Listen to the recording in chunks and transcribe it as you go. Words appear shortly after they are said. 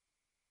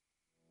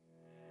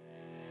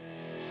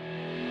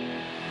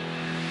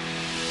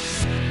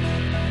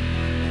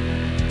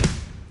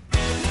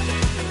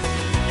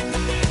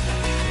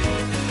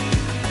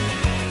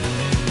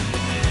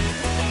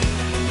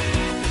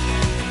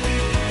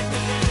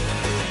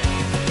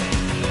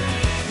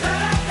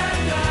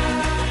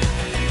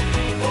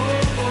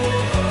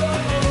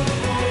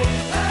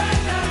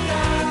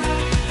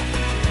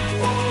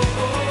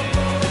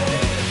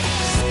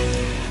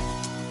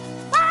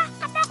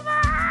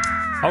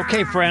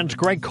Okay, friends,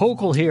 Greg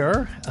Kokel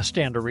here. A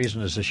Stand to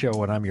Reason is the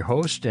show, and I'm your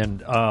host.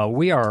 And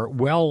we are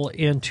well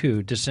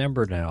into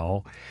December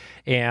now,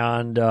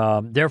 and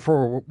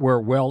therefore we're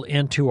well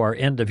into our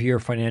end-of-year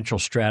financial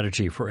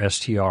strategy for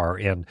STR.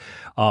 And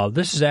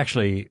this is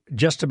actually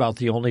just about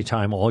the only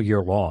time all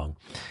year long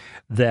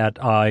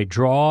that I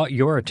draw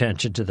your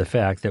attention to the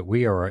fact that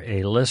we are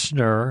a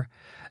listener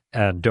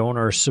and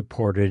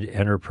donor-supported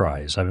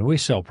enterprise. I mean, we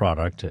sell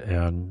product,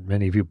 and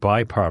many of you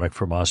buy product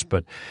from us.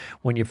 But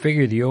when you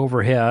figure the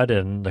overhead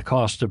and the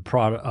cost of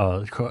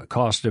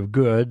cost of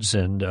goods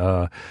and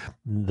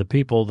the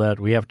people that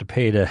we have to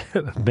pay to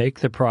make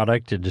the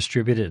product and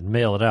distribute it and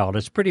mail it out,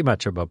 it's pretty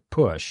much of a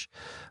push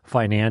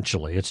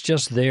financially. It's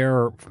just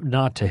there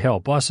not to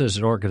help us as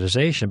an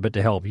organization, but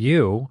to help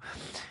you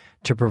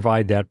to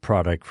provide that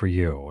product for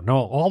you. Now,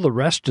 all the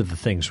rest of the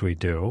things we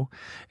do,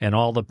 and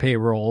all the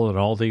payroll and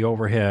all the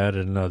overhead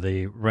and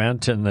the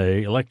rent and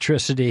the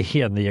electricity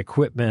and the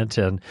equipment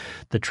and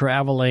the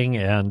traveling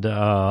and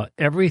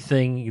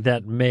everything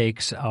that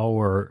makes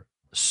our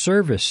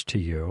service to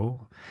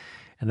you,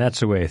 and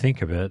that's the way I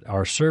think of it,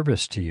 our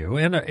service to you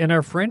and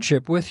our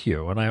friendship with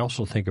you, and I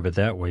also think of it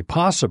that way,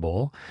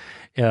 possible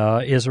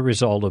is a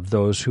result of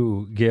those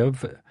who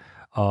give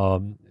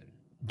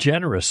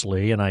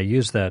generously, and I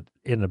use that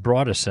in the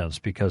broadest sense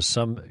because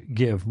some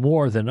give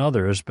more than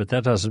others, but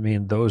that doesn't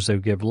mean those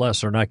that give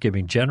less are not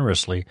giving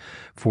generously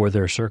for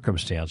their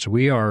circumstance.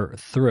 We are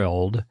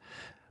thrilled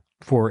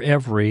for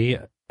every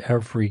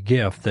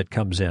gift that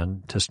comes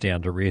in to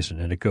Stand to Reason,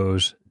 and it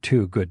goes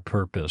to good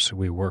purpose.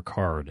 We work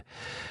hard.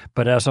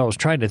 But as I was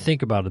trying to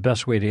think about the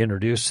best way to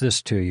introduce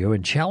this to you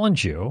and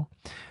challenge you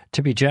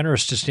to be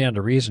generous to Stand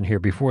to Reason here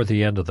before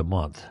the end of the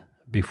month,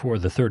 before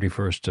the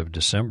 31st of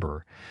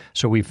December,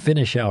 so we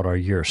finish out our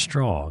year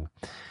strong,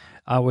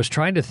 I was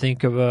trying to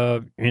think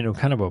of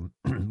kind of a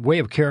way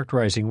of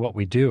characterizing what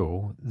we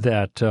do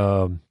that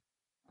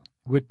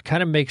would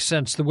kind of make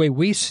sense the way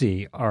we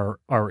see our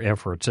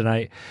efforts. And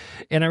I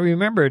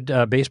remembered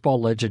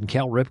baseball legend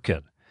Cal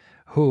Ripken,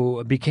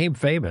 who became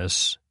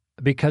famous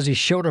because he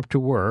showed up to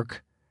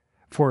work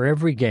for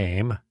every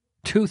game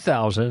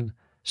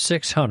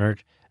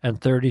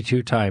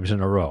 2,632 times in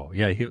a row.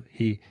 Yeah,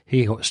 he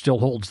still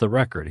holds the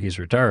record. He's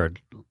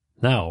retired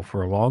now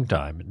for a long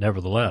time.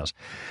 Nevertheless,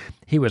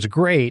 he was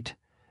great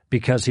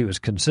because he was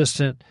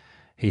consistent.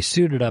 He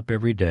suited up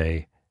every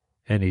day,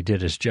 and he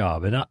did his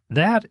job. And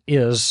that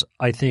is,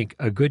 I think,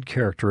 a good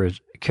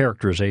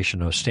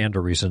characterization of Stand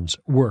to Reason's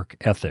work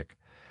ethic.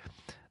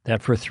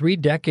 That for 3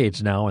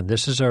 decades now, and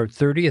this is our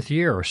 30th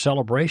year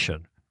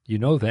celebration, you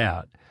know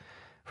that.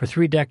 For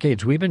 3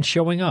 decades, we've been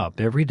showing up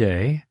every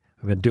day.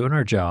 We've been doing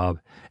our job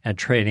and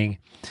training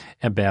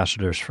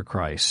ambassadors for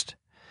Christ.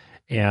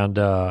 And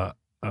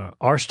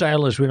our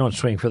style is we don't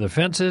swing for the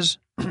fences.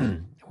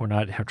 We're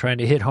not trying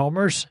to hit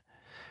homers.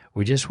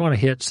 We just want to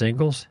hit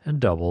singles and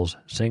doubles.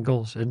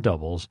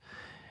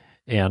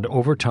 And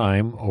over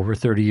time, over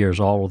 30 years,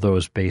 all of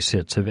those base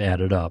hits have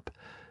added up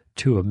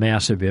to a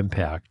massive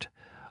impact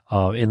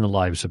in the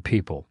lives of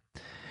people.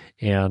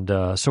 And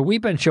so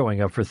we've been showing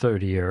up for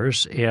 30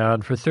 years,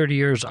 and for 30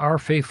 years, our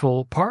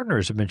faithful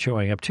partners have been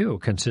showing up too,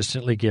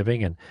 consistently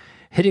giving and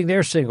hitting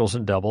their singles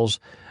and doubles,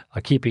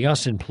 keeping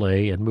us in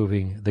play and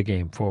moving the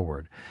game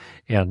forward.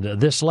 And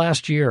this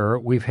last year,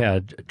 we've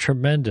had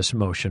tremendous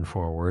motion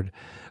forward.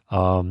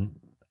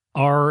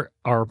 Our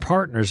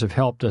partners have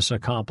helped us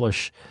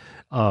accomplish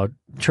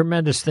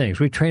tremendous things.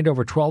 We trained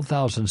over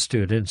 12,000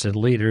 students and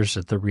leaders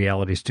at the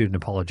Reality Student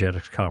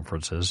Apologetics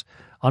Conferences.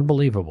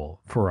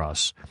 Unbelievable for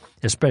us,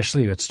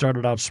 especially it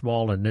started out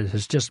small and it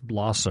has just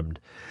blossomed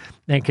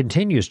and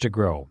continues to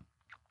grow.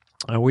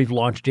 We've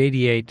launched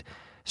 88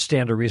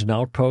 Stand to Reason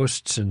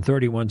outposts in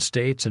 31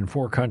 states and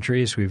 4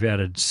 countries. We've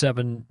added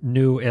 7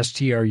 new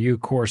STRU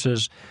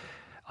courses,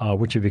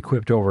 which have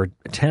equipped over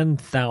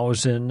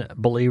 10,000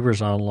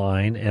 believers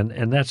online,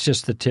 and that's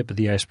just the tip of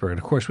the iceberg. And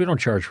of course, we don't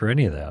charge for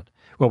any of that.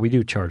 Well, we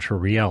do charge for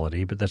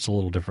Reality, but that's a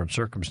little different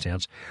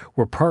circumstance.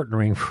 We're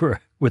partnering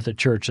with a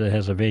church that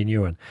has a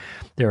venue, and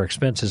there are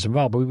expenses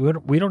involved,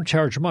 but we don't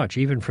charge much,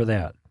 even for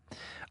that.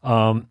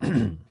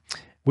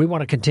 We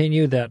want to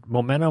continue that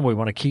momentum. We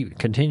want to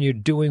continue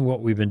doing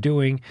what we've been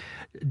doing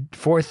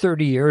for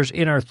 30 years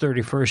in our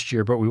 31st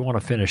year, but we want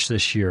to finish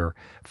this year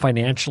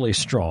financially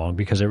strong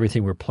because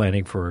everything we're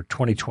planning for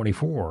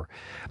 2024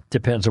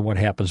 depends on what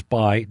happens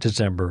by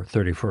December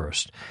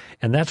 31st.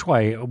 And that's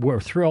why we're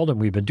thrilled, and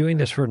we've been doing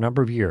this for a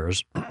number of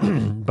years,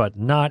 but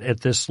not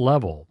at this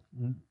level.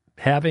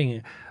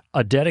 Having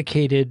a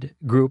dedicated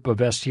group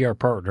of STR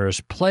partners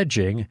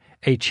pledging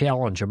a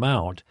challenge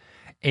amount,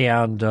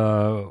 and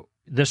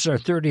this is our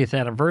 30th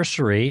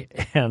anniversary,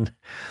 and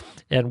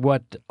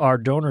what our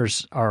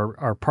donors,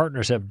 our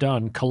partners have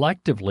done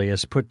collectively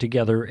is put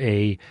together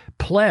a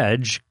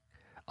pledge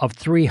of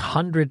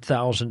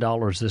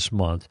 $300,000 this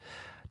month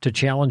to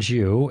challenge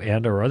you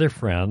and our other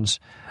friends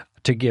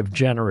to give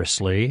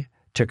generously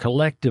to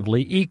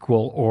collectively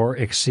equal or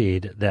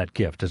exceed that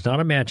gift. It's not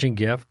a matching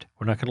gift.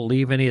 We're not going to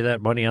leave any of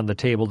that money on the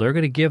table. They're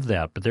going to give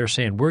that, but they're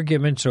saying we're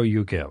giving, so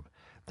you give.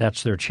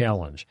 That's their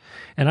challenge.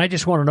 And I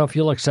just want to know if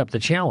you'll accept the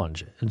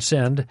challenge and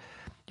send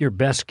your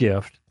best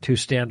gift to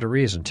Stand to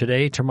Reason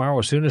today, tomorrow,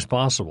 as soon as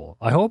possible.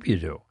 I hope you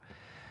do,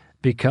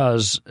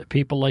 because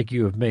people like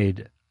you have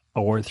made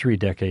over 3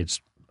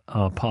 decades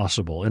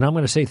possible. And I'm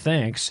going to say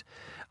thanks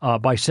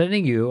by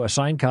sending you a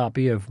signed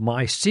copy of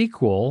my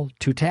sequel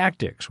to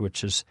Tactics,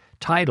 which is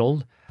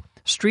titled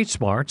Street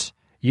Smarts,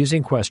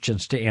 Using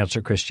Questions to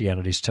Answer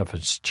Christianity's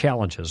Toughest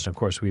Challenges. And of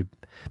course, we've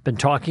been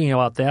talking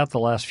about that the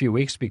last few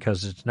weeks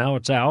because it's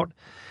out.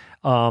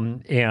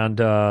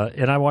 And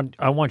I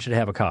want you to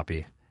have a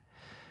copy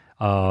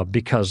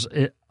because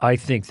I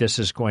think this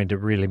is going to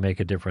really make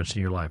a difference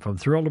in your life. I'm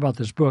thrilled about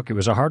this book. It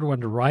was a hard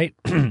one to write.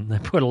 I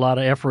put a lot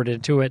of effort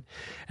into it,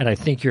 and I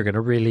think you're going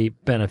to really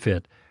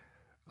benefit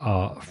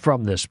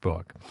from this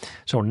book.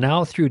 So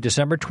now through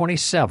December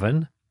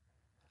 27,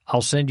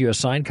 I'll send you a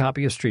signed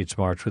copy of Street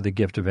Smarts with a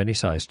gift of any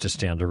size to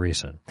Stand to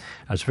Reason.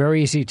 It's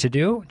very easy to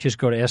do. Just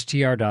go to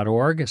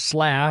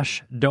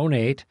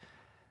str.org/donate,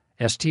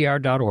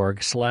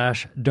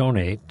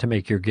 str.org/donate to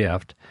make your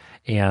gift.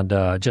 And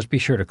just be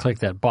sure to click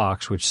that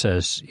box which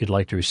says you'd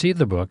like to receive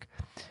the book,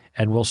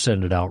 and we'll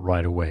send it out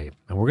right away.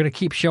 And we're going to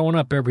keep showing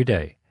up every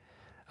day.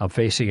 I'm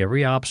facing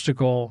every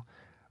obstacle.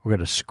 We're going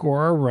to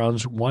score our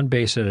runs one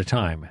base at a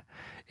time.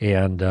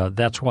 And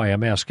that's why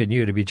I'm asking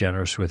you to be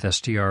generous with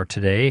STR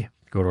today.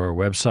 Go to our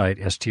website,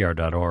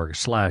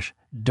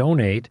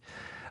 str.org/donate,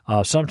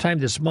 sometime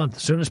this month,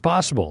 as soon as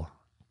possible.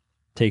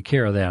 Take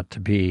care of that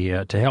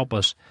to help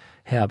us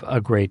have a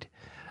great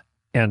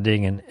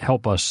ending and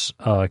help us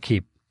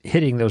keep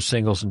hitting those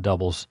singles and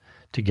doubles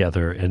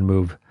together and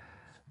move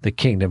the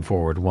kingdom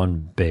forward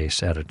one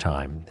base at a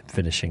time,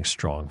 finishing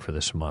strong for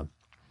this month.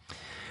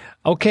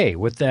 Okay,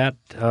 with that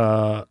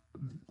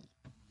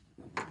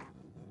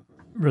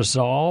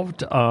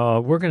resolved,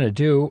 we're going to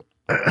do,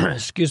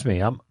 excuse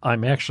me,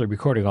 I'm actually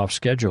recording off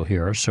schedule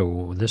here,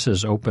 so this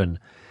is open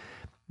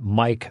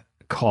mic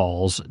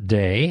calls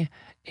day,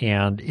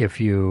 and if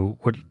you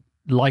would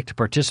like to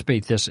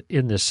participate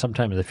in this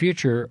sometime in the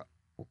future,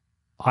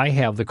 I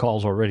have the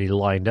calls already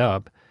lined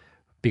up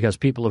because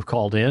people have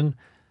called in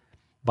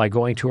by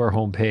going to our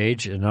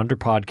homepage and under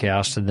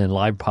podcasts and then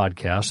live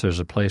podcasts.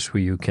 There's a place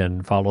where you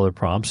can follow the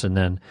prompts and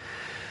then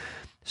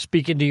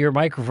speak into your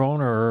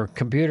microphone or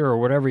computer or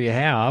whatever you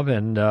have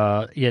and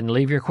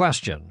leave your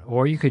question.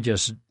 Or you could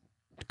just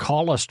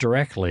call us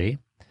directly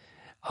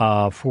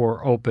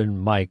for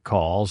open mic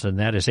calls, and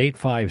that is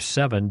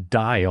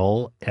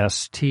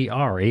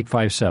 857-DIAL-STR,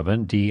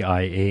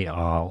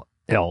 857-DIAL,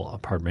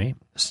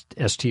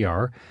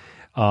 STR,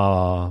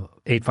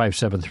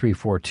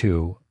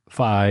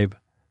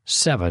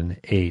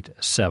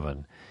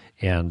 857-342-5787,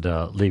 and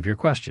leave your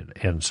question.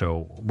 And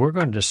so we're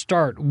going to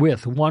start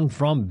with one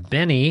from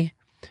Benny,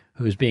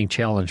 who's being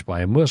challenged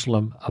by a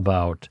Muslim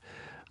about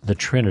the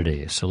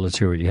Trinity. So let's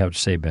hear what you have to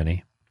say,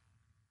 Benny.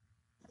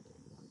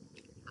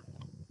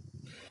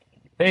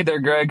 Hey there,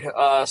 Greg.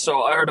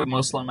 So I heard a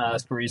Muslim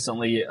ask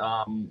recently,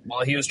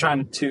 he was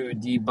trying to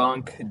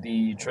debunk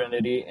the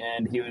Trinity,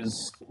 and he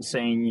was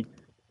saying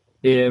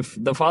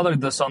if the Father,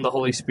 the Son, the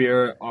Holy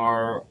Spirit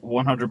are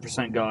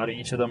 100% God,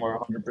 each of them are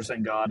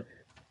 100% God,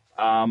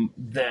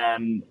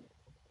 then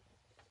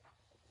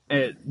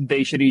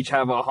they should each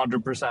have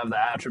 100% of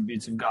the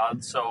attributes of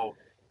God. So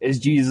is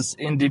Jesus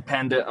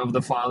independent of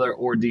the Father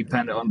or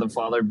dependent on the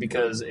Father?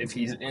 Because if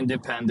he's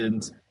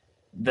independent,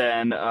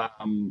 then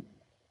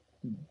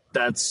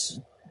that's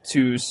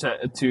two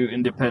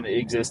independent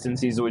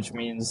existences, which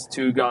means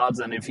two gods.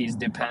 And if he's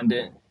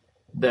dependent,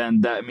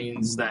 then that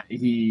means that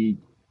he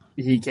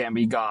can't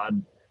be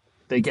God.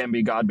 They can't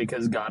be God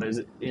because God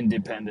is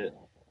independent.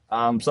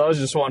 So I was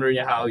just wondering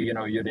how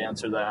you'd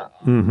answer that.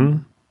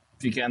 Mm-hmm.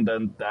 If you can,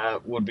 then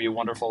that would be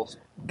wonderful.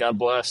 God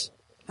bless.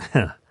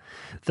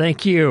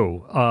 Thank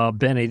you,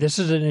 Benny. This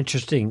is an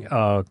interesting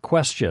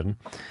question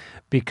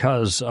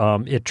because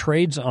it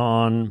trades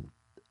on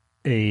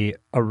a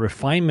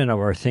refinement of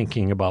our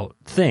thinking about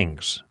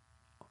things.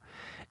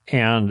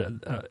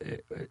 And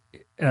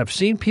I've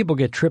seen people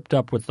get tripped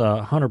up with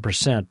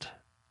 100%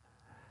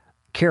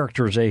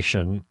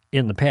 characterization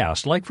in the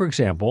past. Like, for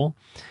example,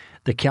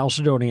 the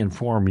Chalcedonian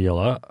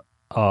formula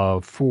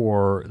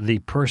for the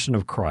person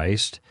of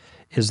Christ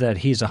is that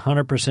he's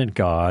 100%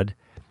 God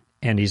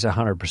and he's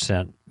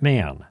 100%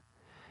 man.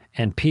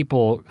 And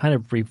people kind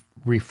of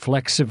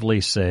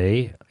reflexively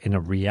say, in a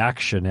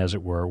reaction, as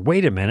it were,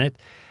 wait a minute,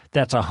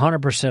 that's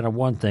 100% of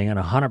one thing and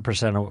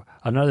 100% of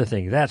another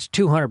thing. That's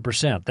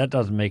 200%. That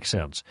doesn't make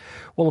sense.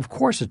 Well, of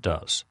course it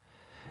does.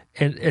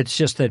 And it's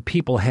just that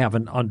people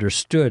haven't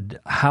understood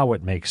how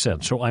it makes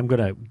sense. So I'm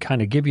going to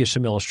kind of give you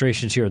some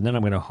illustrations here, and then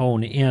I'm going to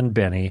hone in,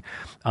 Benny,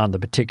 on the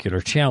particular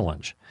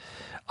challenge.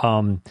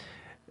 Benny,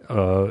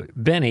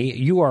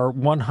 you are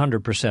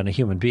 100% a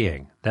human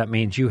being. That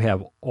means you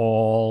have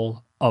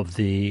all of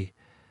the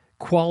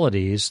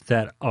qualities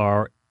that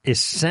are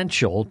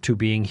essential to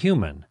being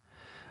human.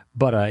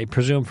 But I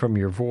presume from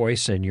your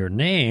voice and your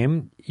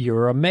name,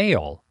 you're a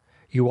male.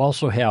 You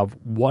also have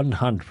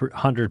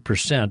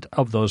 100%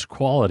 of those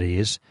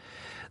qualities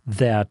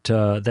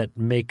that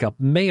make up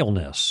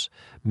maleness.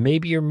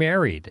 Maybe you're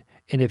married,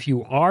 and if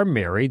you are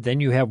married, then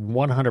you have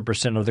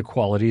 100% of the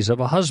qualities of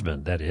a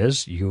husband. That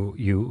is,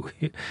 you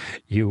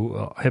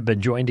have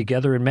been joined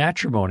together in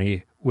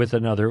matrimony with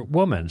another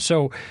woman.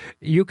 So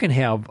you can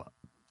have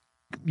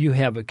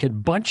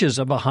bunches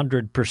of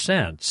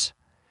 100%.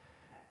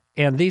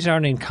 And these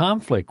aren't in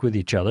conflict with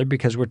each other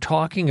because we're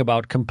talking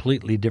about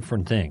completely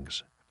different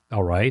things,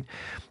 all right?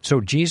 So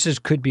Jesus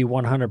could be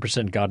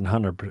 100% God and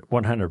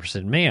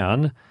 100%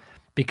 man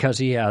because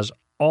he has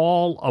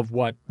all of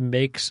what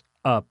makes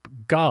up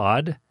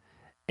God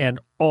and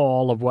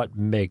all of what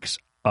makes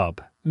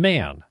up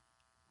man.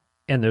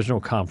 And there's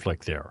no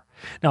conflict there.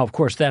 Now, of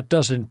course, that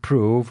doesn't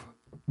prove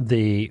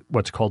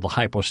what's called the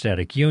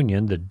hypostatic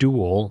union, the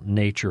dual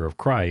nature of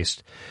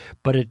Christ,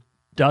 but it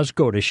does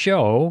go to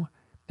show,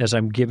 as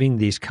I'm giving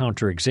these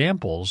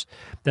counterexamples,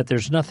 that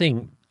there's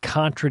nothing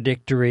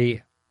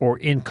contradictory or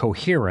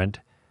incoherent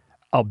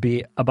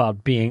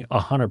about being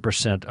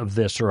 100% of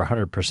this or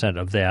 100%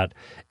 of that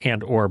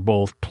and or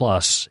both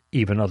plus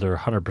even other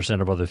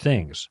 100% of other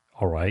things,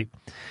 all right?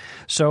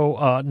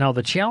 So now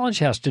the challenge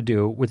has to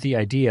do with the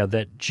idea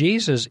that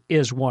Jesus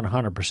is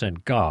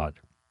 100% God,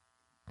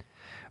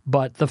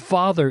 but the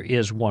Father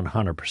is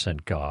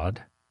 100%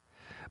 God,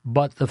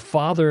 but the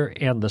Father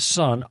and the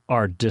Son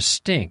are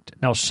distinct.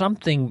 Now,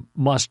 something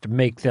must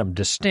make them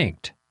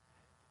distinct.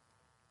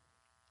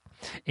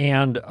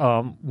 And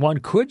one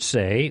could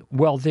say,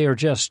 well, they're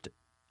just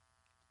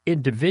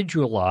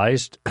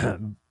individualized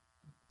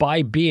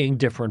by being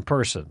different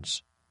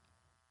persons.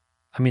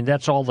 I mean,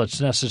 that's all that's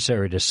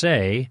necessary to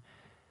say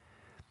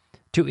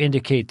to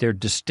indicate their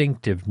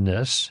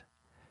distinctiveness.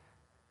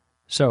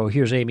 So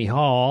here's Amy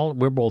Hall.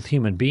 We're both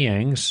human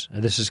beings.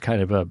 This is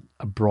kind of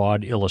a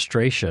broad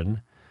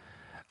illustration.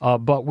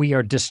 But we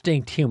are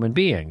distinct human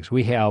beings.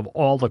 We have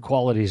all the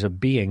qualities of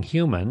being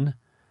human,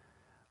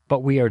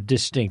 but we are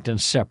distinct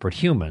and separate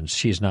humans.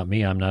 She's not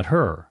me, I'm not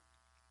her.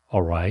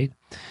 All right?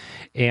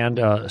 And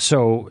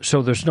so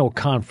there's no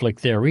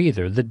conflict there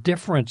either. The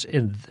difference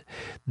in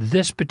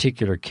this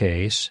particular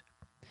case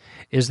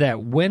is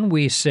that when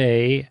we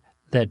say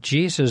that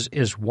Jesus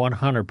is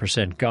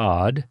 100%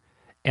 God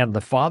and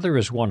the Father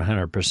is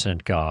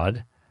 100%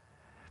 God,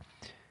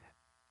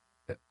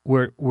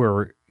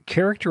 we're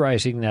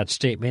characterizing that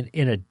statement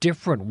in a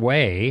different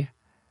way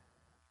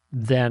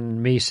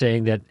than me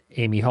saying that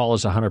Amy Hall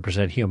is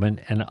 100% human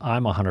and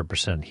I'm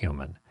 100%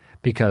 human,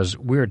 because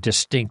we're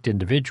distinct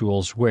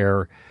individuals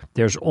where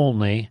there's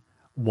only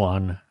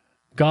one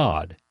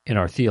God in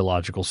our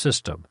theological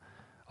system.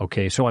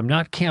 Okay, so I'm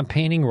not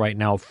campaigning right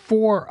now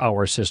for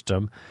our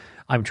system.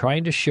 I'm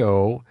trying to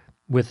show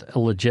with a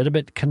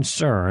legitimate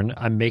concern,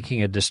 I'm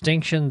making a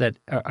distinction,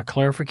 a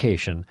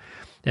clarification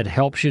that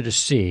helps you to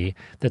see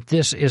that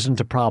this isn't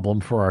a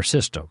problem for our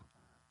system,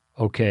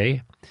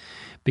 okay?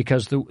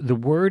 Because the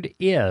word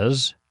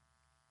is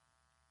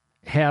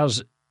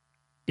has,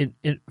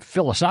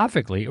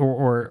 philosophically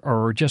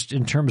or just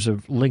in terms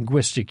of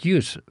linguistic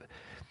use,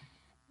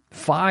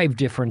 5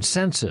 different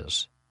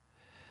senses.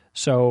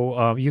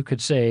 So you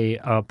could say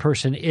a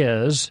person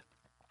is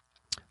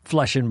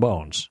flesh and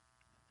bones.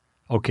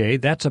 Okay,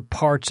 that's a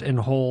parts and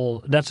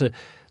whole. That's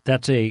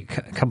a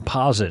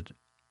composite.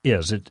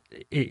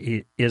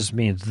 It is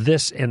means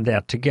this and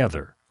that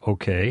together.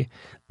 Okay,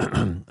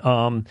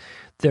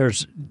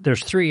 there's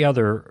 3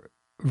 other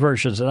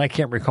versions that I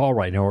can't recall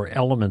right now, or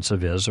elements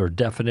of is, or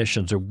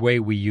definitions, or way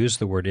we use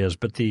the word is.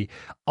 But the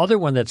other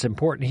one that's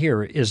important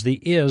here is the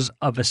is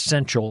of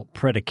essential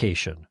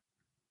predication.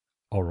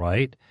 All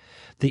right,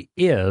 the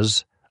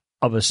is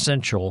of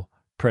essential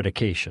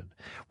predication.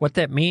 What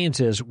that means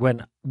is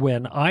when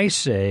I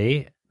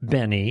say,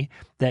 Benny,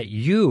 that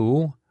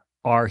you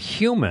are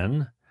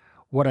human,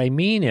 what I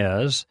mean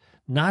is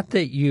not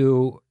that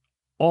you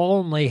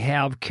only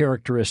have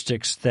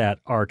characteristics that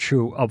are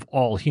true of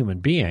all human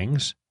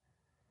beings,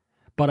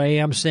 but I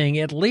am saying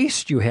at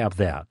least you have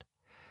that.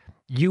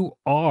 You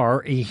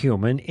are a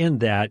human in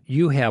that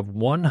you have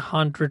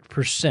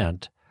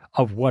 100%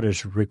 of what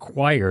is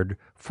required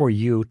for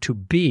you to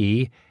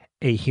be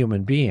a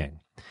human being.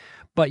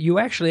 But you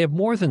actually have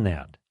more than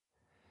that,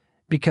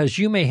 because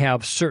you may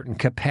have certain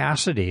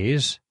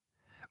capacities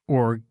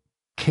or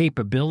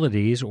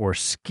capabilities or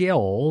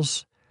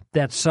skills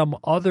that some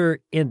other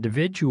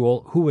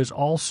individual who is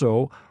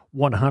also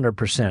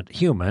 100%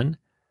 human,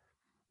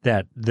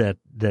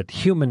 that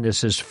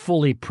humanness is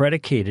fully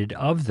predicated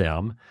of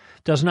them,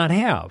 does not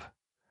have.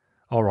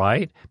 All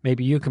right?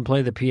 Maybe you can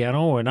play the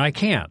piano and I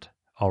can't.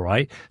 All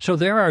right? So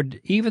there are,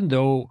 even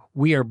though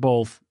we are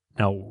both,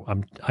 now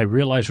I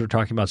realize we're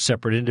talking about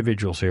separate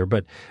individuals here,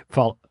 but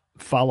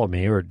follow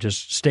me or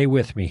just stay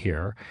with me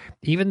here.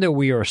 Even though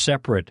we are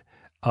separate,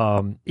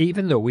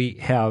 even though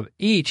we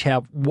each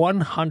have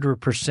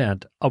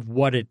 100% of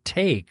what it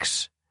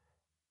takes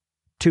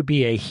to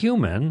be a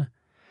human,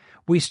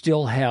 we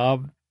still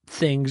have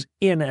things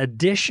in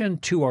addition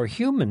to our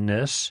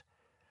humanness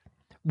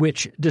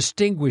which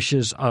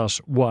distinguishes us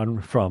one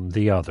from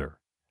the other.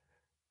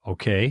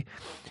 Okay?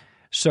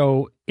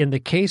 So in the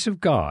case of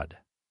God,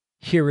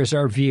 here is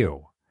our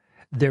view.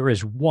 There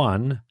is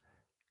one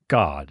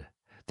God.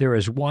 There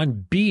is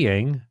one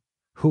being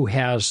who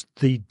has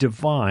the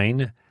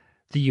divine,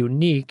 the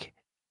unique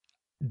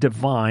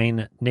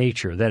divine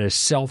nature that is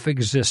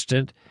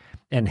self-existent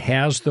and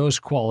has those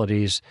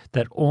qualities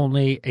that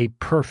only a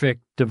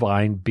perfect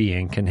divine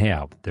being can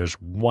have. There's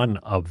one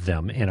of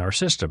them in our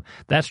system.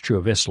 That's true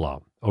of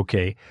Islam,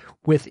 okay?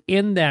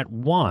 Within that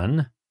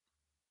one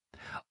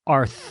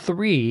are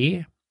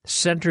three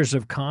centers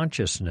of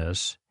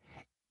consciousness,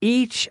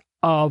 each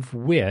of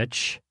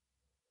which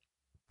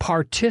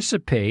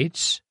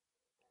participates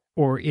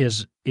or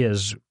is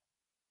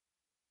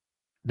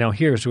now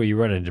here's where you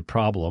run into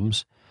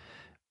problems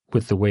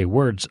with the way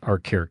words are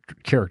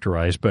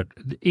characterized, but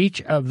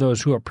each of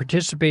those who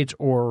participates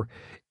or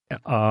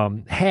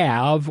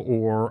have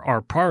or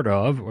are part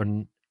of,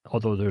 and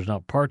although there's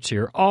not parts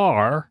here,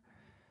 are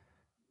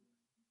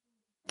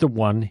the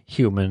one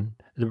human,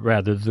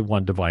 rather the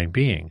one divine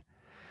being.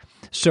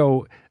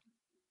 So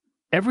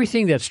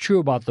everything that's true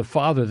about the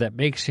Father that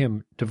makes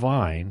him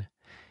divine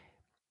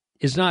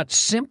is not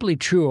simply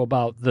true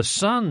about the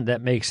Son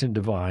that makes him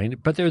divine,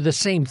 but they're the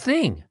same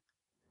thing.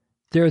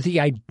 They're the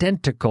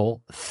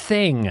identical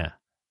thing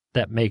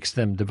that makes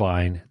them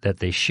divine that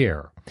they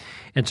share.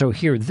 And so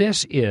here,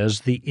 this is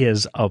the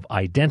is of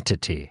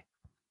identity.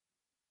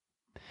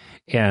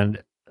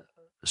 And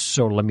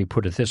so let me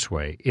put it this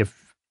way. If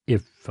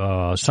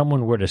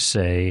someone were to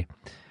say,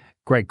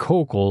 Greg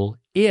Koukl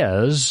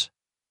is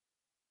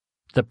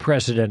the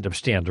president of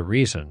Stand to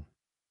Reason,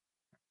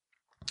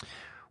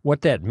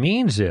 what that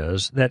means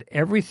is that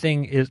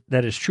everything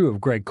that is true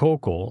of Greg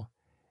Koukl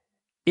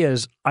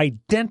is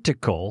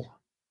identical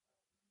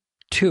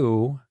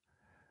to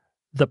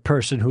the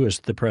person who is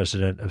the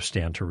president of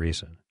Stand to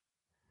Reason.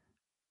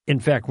 In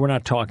fact, we're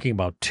not talking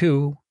about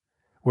two,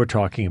 we're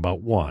talking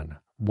about one.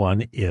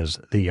 One is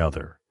the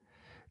other.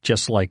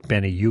 Just like,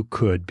 Benny, you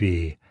could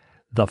be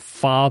the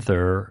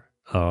father,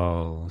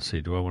 let's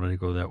see, do I want to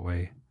go that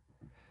way?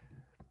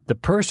 The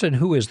person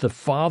who is the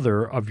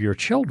father of your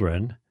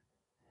children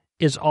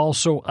is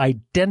also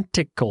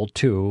identical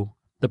to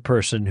the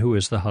person who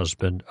is the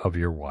husband of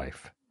your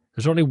wife.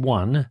 There's only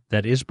one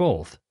that is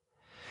both.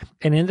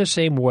 And in the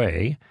same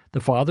way, the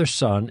Father,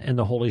 Son, and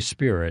the Holy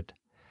Spirit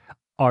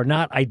are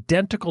not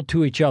identical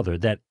to each other.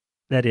 That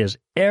is,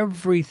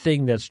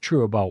 everything that's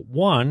true about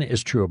one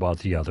is true about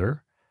the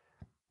other,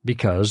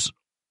 because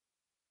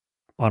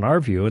on our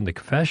view in the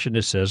confession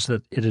it says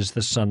that it is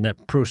the Son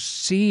that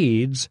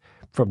proceeds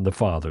from the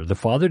Father. The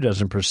Father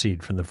doesn't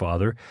proceed from the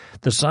Father.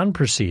 The Son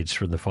proceeds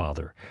from the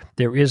Father.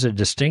 There is a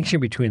distinction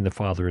between the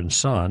Father and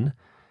Son.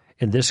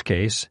 In this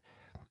case,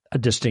 a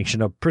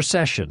distinction of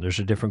procession. There's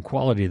a different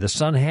quality the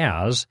Son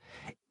has,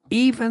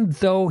 even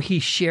though he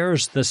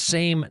shares the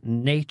same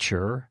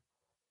nature,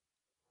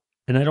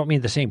 and I don't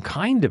mean the same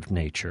kind of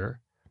nature,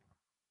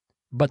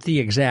 but the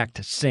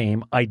exact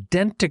same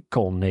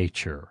identical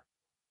nature.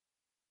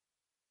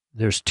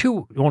 There's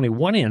only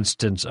one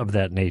instance of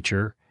that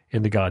nature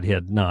in the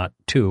Godhead, not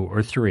two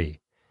or three.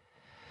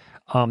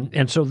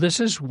 And so this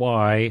is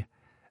why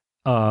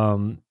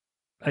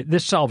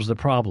this solves the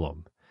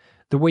problem.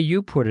 The way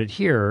you put it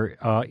here,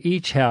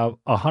 each have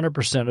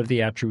 100% of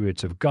the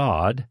attributes of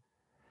God.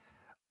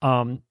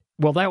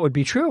 Well, that would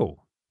be true.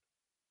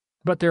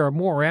 But there are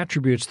more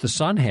attributes the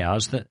Son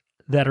has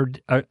there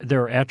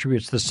are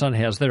attributes the Son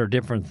has that are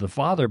different than the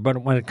Father.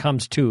 But when it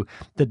comes to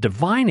the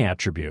divine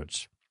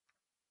attributes,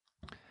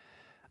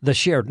 the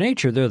shared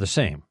nature, they're the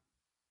same.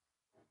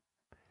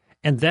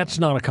 And that's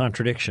not a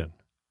contradiction.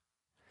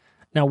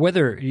 Now,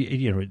 whether,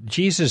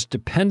 Jesus'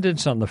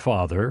 dependence on the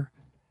Father,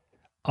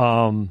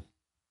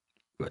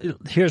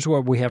 here's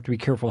where we have to be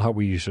careful how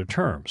we use our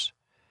terms.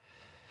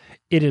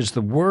 It is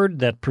the Word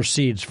that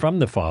proceeds from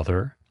the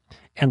Father,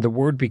 and the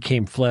Word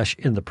became flesh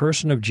in the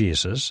person of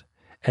Jesus.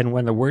 And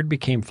when the Word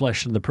became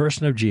flesh in the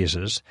person of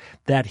Jesus,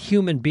 that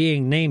human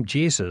being named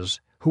Jesus,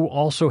 who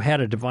also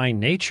had a divine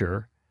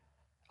nature,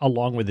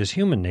 along with his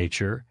human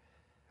nature,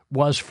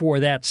 was for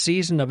that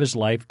season of his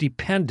life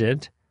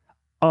dependent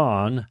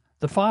on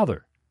the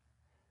Father.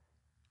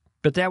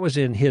 But that was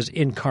in his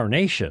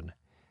incarnation.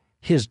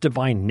 His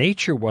divine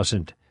nature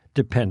wasn't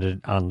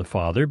dependent on the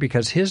Father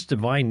because his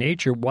divine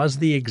nature was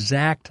the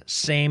exact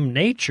same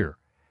nature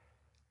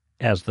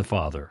as the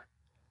Father.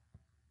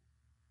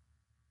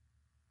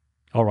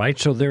 All right,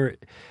 so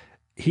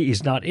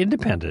he's not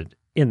independent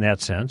in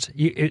that sense.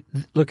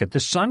 Look, the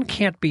Son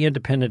can't be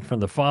independent from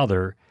the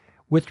Father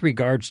with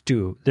regards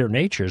to their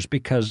natures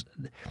because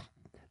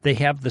they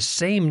have the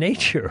same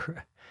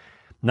nature,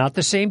 not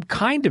the same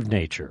kind of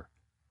nature,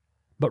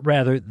 but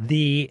rather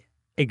the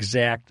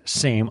exact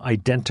same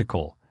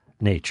identical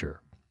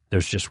nature.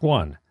 There's just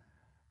one,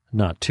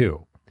 not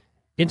two.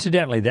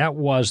 Incidentally, that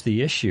was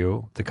the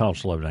issue, the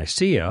Council of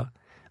Nicaea.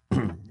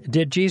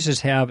 Did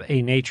Jesus have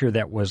a nature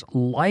that was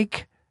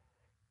like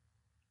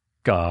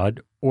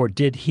God, or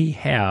did he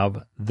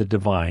have the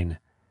divine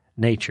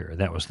nature?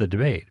 That was the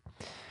debate.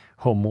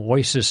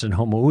 Homoousios and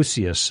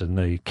homoousios, and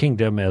the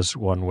kingdom, as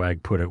one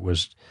wag put it,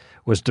 was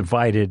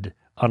divided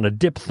on a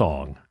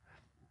diphthong.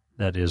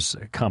 That is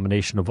a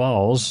combination of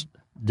vowels,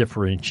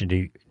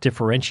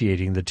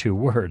 differentiating the two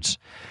words.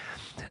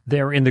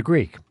 They're in the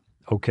Greek,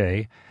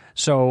 okay?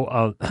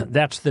 So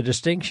that's the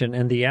distinction,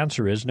 and the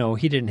answer is no,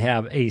 he didn't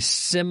have a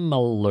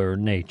similar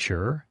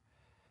nature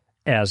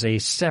as a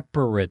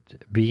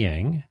separate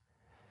being,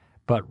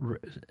 but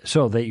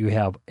so that you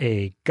have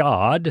a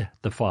God,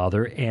 the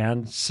Father,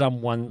 and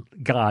someone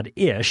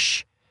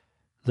God-ish,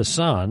 the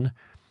Son.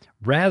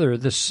 Rather,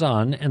 the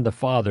Son and the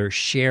Father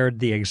shared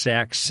the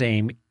exact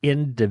same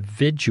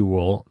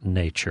individual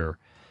nature,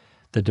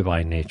 the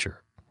divine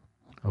nature.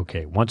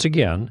 Okay, once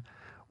again,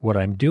 what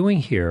I'm doing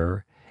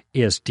here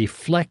is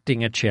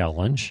deflecting a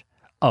challenge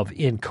of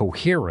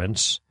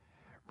incoherence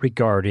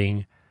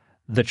regarding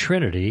the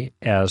Trinity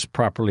as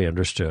properly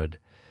understood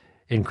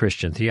in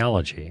Christian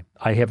theology.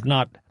 I have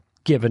not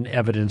given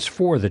evidence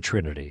for the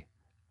Trinity.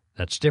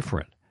 That's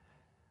different.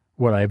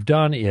 What I've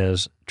done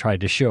is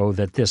tried to show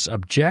that this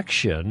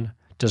objection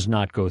does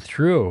not go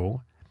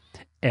through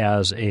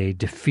as a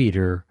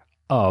defeater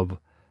of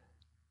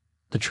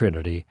the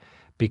Trinity,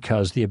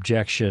 because the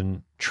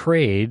objection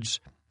trades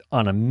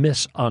on a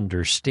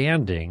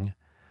misunderstanding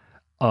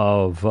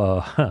of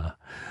the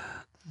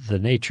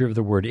nature of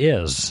the word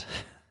is,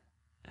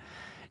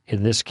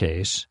 in this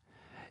case.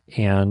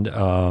 And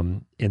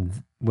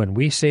when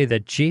we say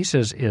that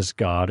Jesus is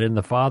God and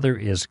the Father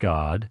is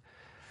God,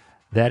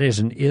 that is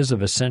an is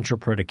of essential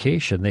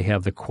predication. They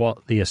have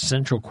the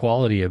essential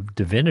quality of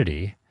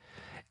divinity,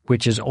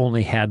 which is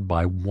only had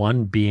by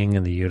one being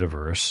in the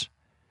universe,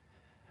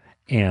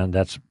 and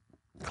that's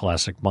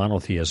classic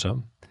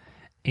monotheism.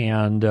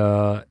 And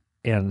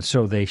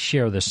so they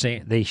share the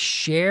same. They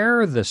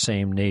share the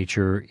same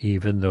nature,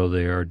 even though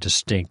they are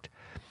distinct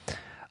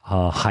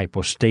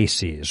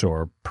hypostases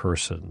or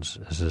persons,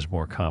 as is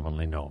more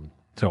commonly known.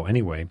 So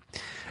anyway,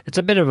 it's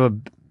a bit of a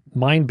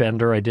mind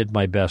bender. I did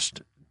my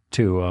best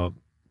to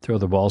throw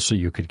the ball so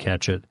you could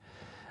catch it,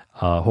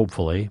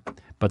 hopefully.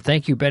 But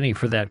thank you, Benny,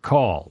 for that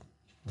call.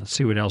 Let's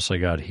see what else I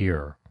got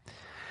here.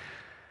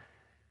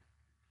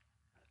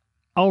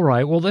 All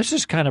right. Well, this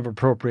is kind of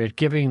appropriate,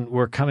 given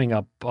we're coming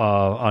up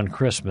on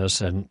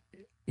Christmas. And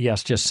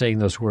yes, just saying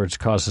those words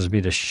causes me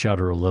to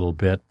shudder a little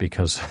bit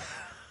because,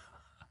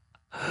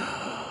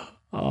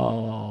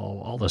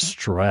 all the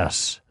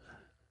stress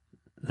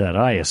that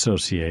I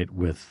associate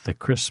with the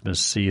Christmas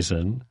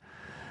season.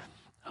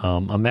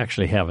 I'm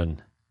actually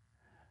having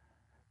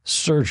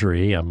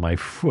surgery on my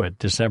foot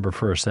December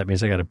 1st. That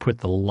means I got to put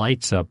the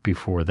lights up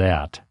before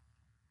that,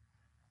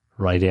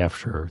 right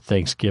after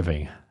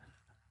Thanksgiving,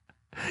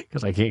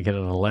 because I can't get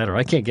on a ladder.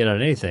 I can't get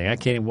on anything. I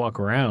can't even walk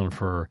around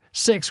for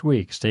 6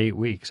 weeks to 8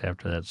 weeks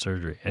after that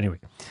surgery. Anyway,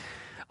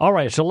 all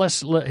right, so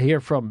let's hear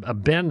from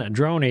Ben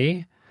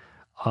Droney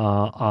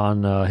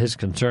on his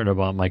concern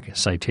about my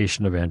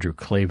citation of Andrew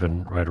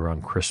Klavan right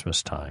around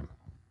Christmas time.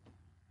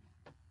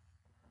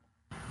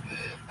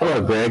 Hello,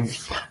 Greg.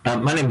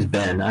 My name is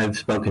Ben. I've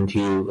spoken to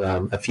you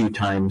a few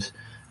times,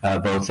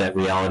 both at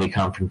reality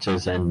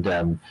conferences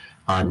and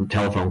on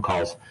telephone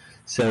calls.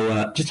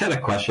 So just had a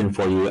question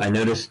for you. I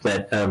noticed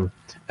that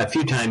a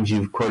few times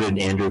you've quoted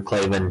Andrew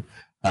Klavan,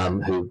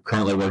 who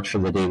currently works for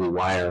the Daily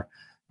Wire.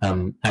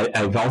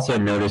 I've also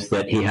noticed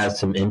that he has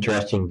some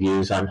interesting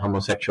views on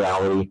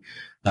homosexuality,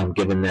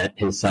 given that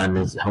his son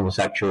is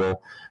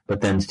homosexual,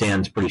 but then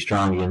stands pretty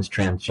strong against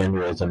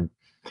transgenderism.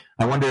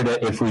 I wondered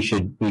if we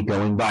should be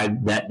going by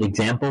that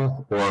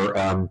example,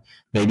 or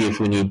maybe if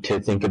we need to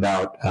think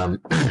about, who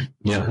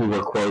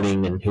we're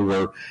quoting and who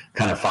we're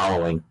kind of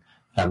following.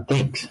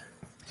 Thanks.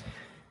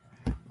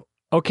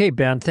 Okay,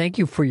 Ben, thank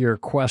you for your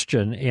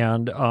question.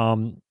 And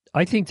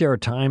I think there are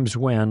times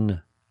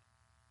when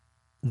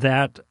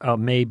that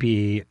may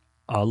be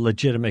a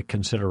legitimate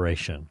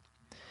consideration.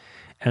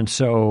 And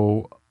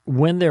so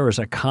when there is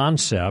a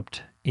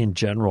concept in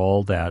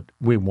general that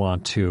we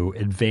want to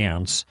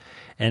advance,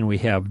 and we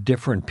have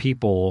different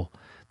people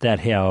that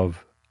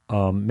have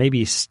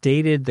maybe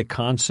stated the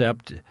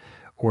concept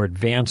or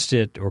advanced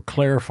it or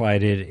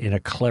clarified it in a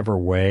clever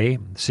way.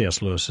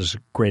 C.S. Lewis is a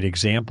great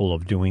example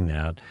of doing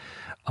that.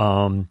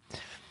 And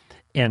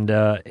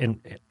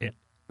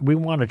we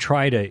want to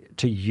try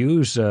to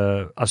use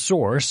a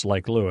source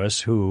like Lewis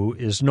who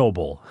is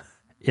noble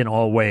in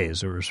all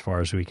ways, or as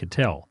far as we could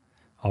tell.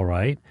 All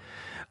right?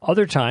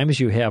 Other times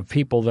you have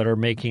people that are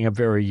making a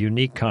very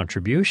unique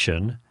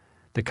contribution.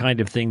 The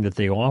kind of thing that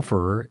they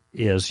offer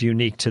is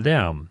unique to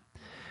them.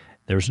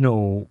 There's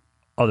no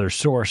other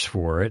source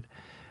for it.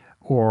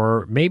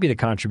 Or maybe the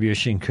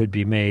contribution could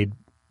be made,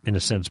 in a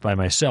sense, by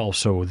myself.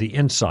 So the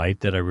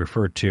insight that I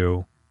referred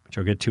to, which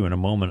I'll get to in a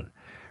moment,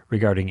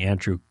 regarding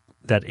Andrew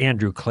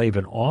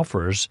Klavan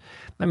offers,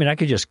 I mean, I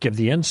could just give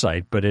the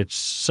insight, but it's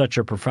such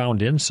a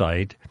profound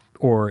insight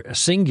or a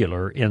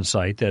singular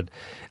insight that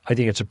I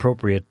think it's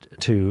appropriate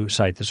to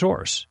cite the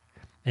source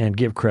and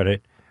give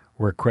credit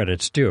where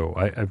credit's due.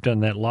 I've done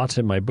that lots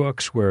in my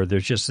books where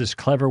there's just this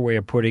clever way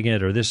of putting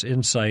it or this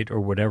insight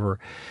or whatever,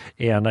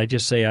 and I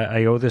just say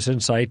I owe this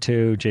insight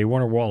to J.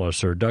 Warner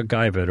Wallace or Doug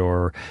Guyvett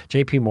or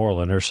J.P.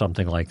 Moreland or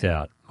something like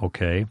that,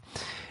 okay?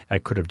 I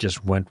could have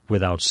just went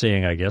without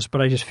saying, I guess,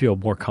 but I just feel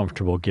more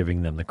comfortable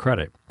giving them the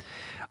credit.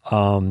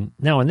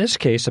 Now, in this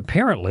case,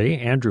 apparently,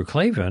 Andrew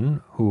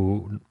Klavan,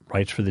 who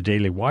writes for the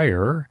Daily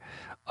Wire,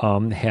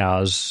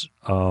 has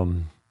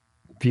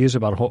views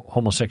about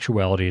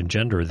homosexuality and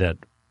gender that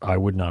I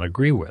would not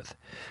agree with.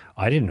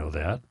 I didn't know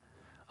that.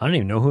 I don't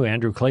even know who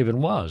Andrew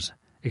Klavan was,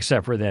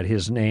 except for that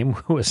his name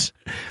was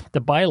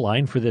the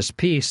byline for this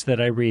piece that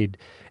I read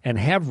and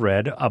have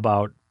read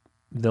about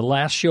the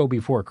last show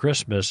before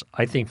Christmas,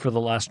 I think, for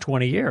the last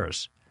 20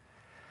 years.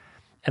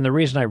 And the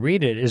reason I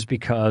read it is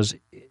because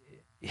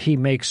he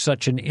makes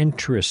such an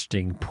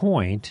interesting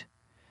point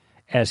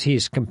as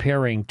he's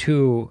comparing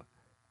two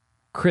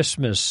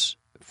Christmas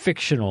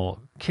fictional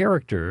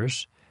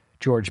characters,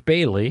 George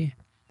Bailey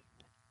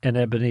and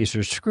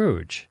Ebenezer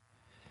Scrooge.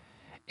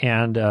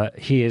 And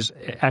he is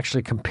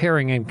actually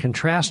comparing and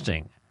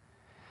contrasting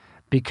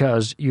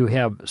because you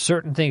have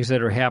certain things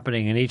that are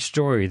happening in each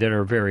story that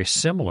are very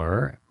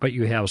similar, but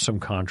you have some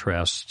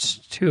contrasts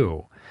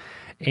too.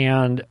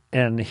 And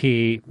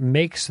he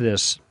makes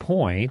this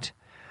point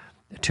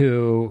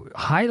to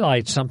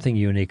highlight something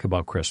unique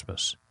about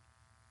Christmas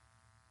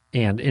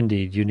and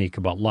indeed unique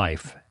about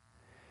life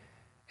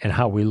and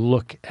how we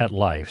look at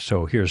life.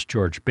 So here's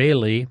George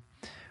Bailey,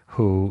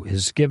 who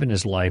has given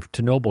his life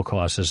to noble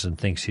causes and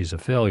thinks he's a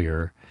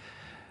failure,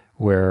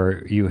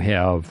 where you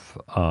have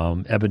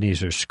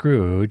Ebenezer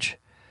Scrooge,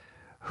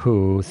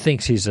 who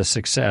thinks he's a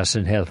success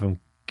and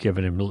hasn't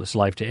given his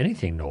life to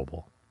anything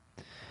noble.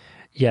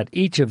 Yet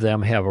each of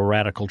them have a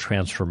radical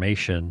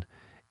transformation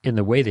in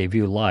the way they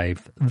view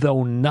life,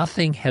 though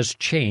nothing has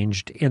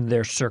changed in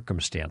their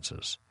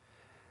circumstances.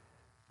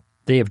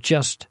 They have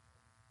just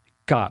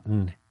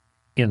gotten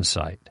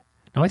insight.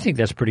 Now, I think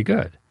that's pretty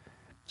good.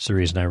 It's the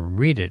reason I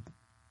read it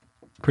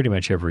pretty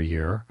much every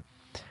year.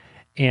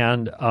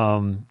 And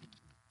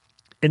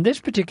in this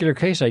particular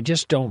case, I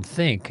just don't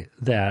think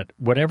that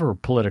whatever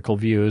political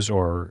views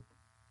or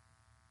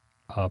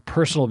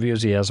personal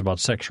views he has about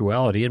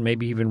sexuality, and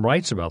maybe even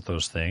writes about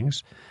those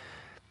things,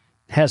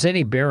 has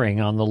any bearing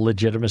on the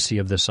legitimacy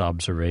of this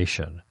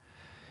observation.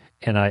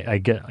 And I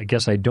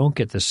guess I don't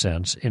get the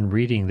sense in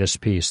reading this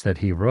piece that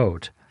he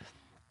wrote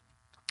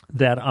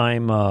that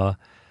I'm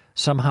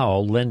somehow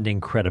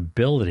lending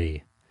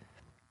credibility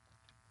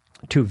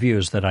to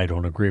views that I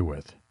don't agree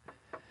with.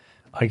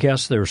 I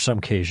guess there are some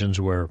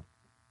occasions where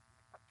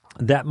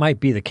that might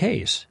be the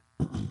case,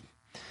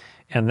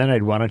 and then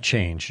I'd want to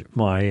change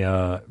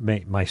my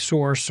my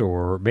source,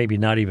 or maybe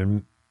not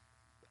even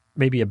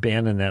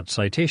abandon that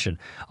citation.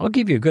 I'll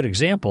give you a good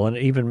example, and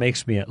it even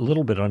makes me a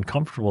little bit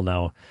uncomfortable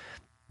now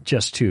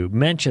just to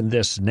mention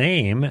this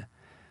name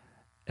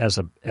as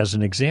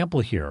an example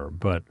here.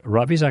 But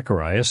Ravi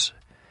Zacharias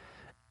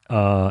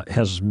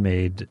has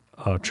made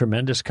a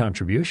tremendous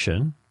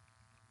contribution,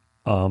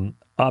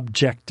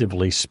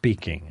 objectively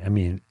speaking. I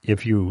mean,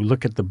 if you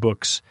look at the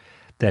books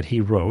that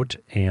he wrote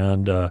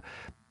and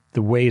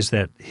the ways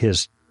that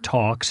his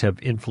talks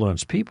have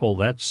influenced people,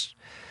 that's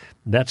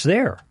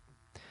there.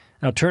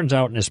 Now, it turns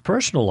out in his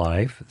personal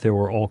life, there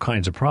were all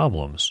kinds of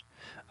problems.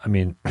 I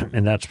mean,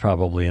 and that's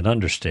probably an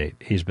understate.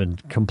 He's been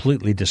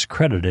completely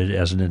discredited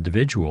as an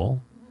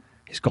individual.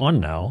 He's gone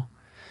now.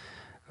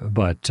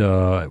 But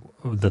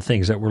the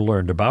things that were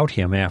learned about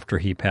him after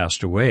he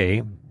passed away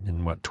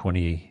in,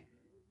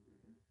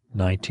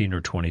 2019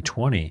 or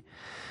 2020,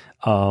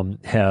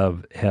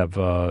 have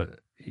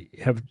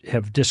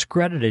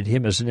discredited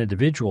him as an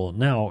individual.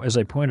 Now, as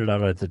I pointed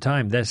out at the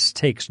time, this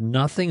takes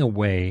nothing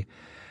away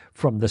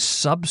from the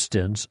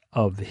substance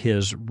of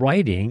his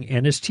writing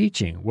and his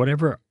teaching.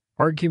 Whatever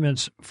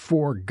arguments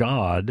for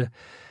God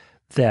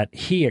that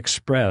he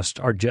expressed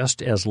are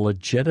just as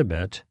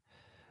legitimate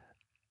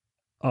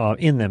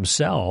in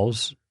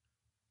themselves,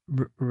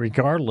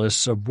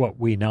 regardless of what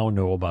we now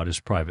know about his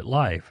private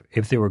life.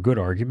 If there were good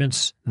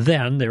arguments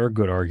then, there are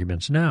good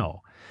arguments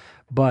now.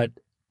 But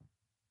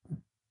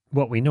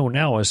what we know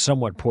now is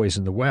somewhat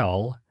poisoned the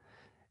well,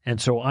 and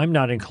so I'm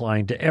not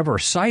inclined to ever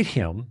cite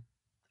him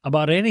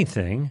about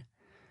anything,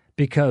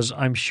 because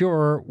I'm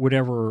sure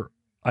whatever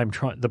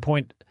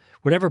point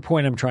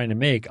I'm trying to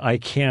make, I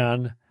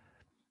can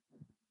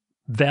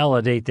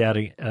validate that,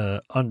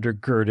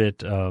 undergird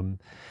it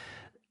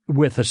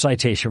with a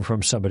citation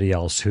from somebody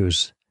else who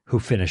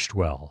finished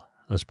well.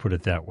 Let's put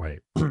it that way.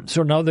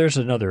 So now there's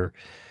an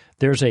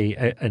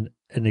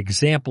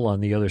example on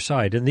the other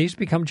side, and these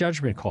become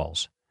judgment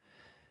calls.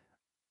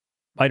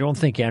 I don't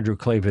think Andrew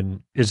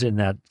Klavan is in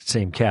that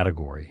same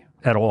category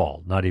at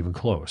all, not even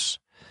close.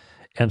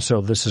 And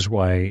so this is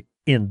why,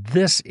 in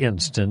this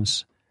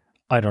instance,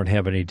 I don't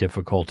have any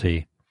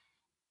difficulty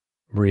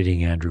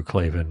reading Andrew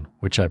Klavan,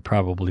 which I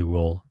probably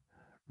will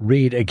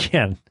read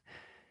again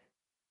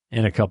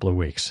in a couple of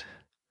weeks,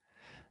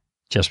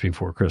 just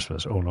before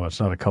Christmas. Oh, no, it's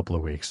not a couple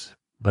of weeks,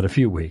 but a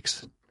few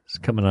weeks. It's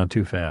coming on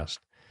too fast.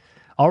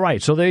 All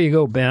right, so there you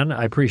go, Ben.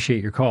 I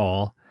appreciate your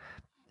call.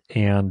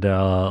 And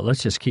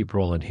let's just keep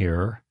rolling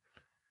here.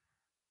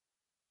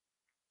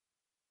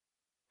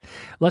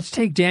 Let's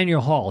take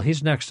Daniel Hall.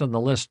 He's next on the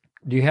list.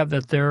 Do you have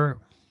that there?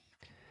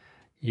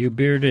 You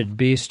bearded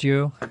beast,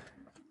 you?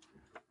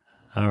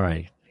 All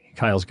right.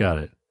 Kyle's got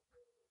it.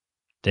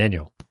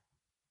 Daniel.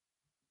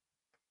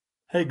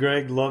 Hey,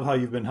 Greg, love how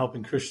you've been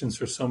helping Christians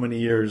for so many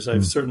years.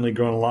 I've certainly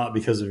grown a lot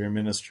because of your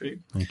ministry.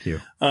 Thank you.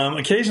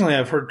 Occasionally,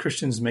 I've heard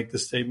Christians make the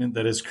statement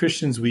that as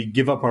Christians, we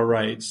give up our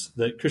rights,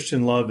 that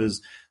Christian love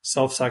is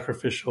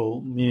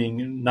self-sacrificial,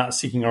 meaning not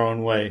seeking our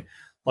own way,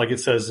 like it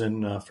says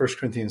in 1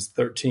 Corinthians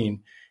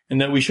 13, and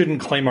that we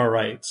shouldn't claim our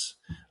rights.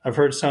 I've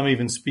heard some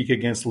even speak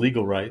against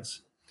legal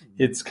rights.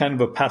 It's kind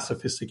of a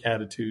pacifistic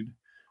attitude.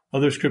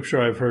 Other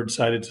scripture I've heard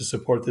cited to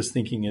support this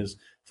thinking is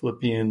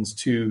Philippians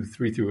 2,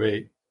 3 through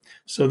 8.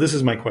 So this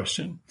is my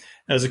question.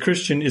 As a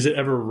Christian, is it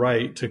ever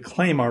right to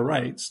claim our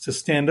rights, to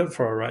stand up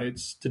for our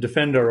rights, to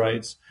defend our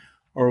rights,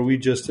 or are we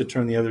just to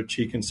turn the other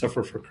cheek and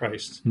suffer for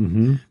Christ?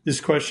 Mm-hmm. This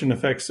question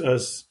affects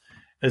us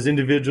as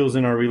individuals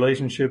in our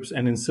relationships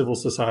and in civil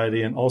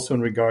society, and also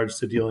in regards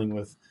to dealing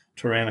with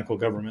tyrannical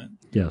government.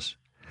 Yes.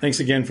 Thanks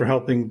again for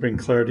helping bring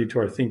clarity to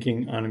our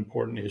thinking on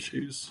important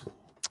issues.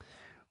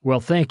 Well,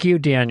 thank you,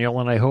 Daniel,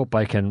 and I hope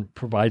I can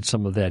provide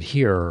some of that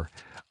here.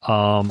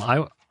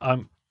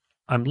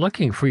 I'm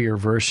looking for your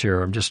verse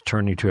here. I'm just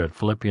turning to it.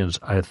 Philippians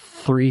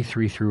 3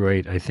 through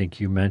 8, I think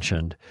you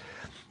mentioned,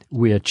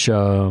 which,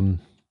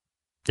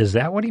 is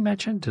that what he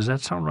mentioned? Does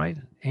that sound right,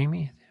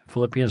 Amy?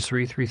 Philippians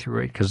 3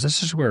 through 8? Because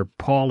this is where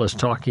Paul is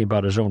talking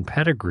about his own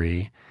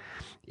pedigree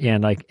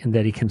and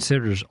that he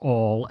considers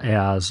all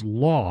as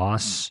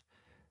loss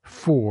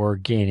for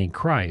gaining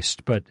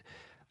Christ. But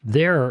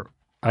there,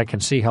 I can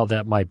see how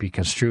that might be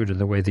construed in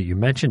the way that you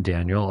mentioned,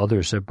 Daniel.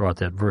 Others have brought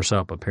that verse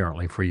up,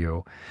 apparently, for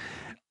you.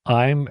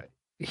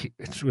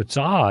 What's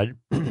odd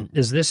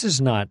is this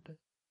is not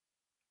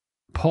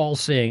Paul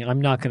saying,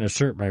 I'm not going to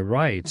assert my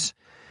rights.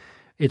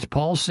 It's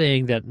Paul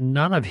saying that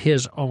none of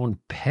his own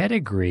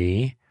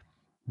pedigree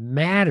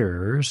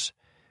matters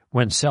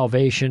when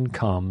salvation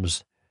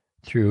comes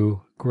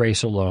through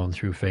grace alone,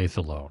 through faith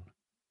alone.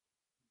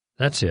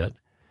 That's it.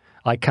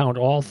 I count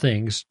all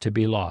things to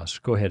be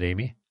lost. Go ahead,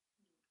 Amy.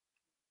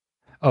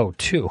 Oh,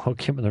 2.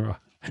 Okay, I'm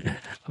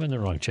in the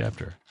wrong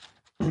chapter.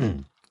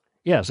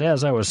 Yes,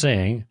 as I was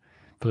saying,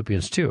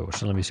 Philippians 2.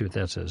 So let me see what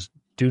that says.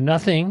 Do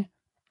nothing.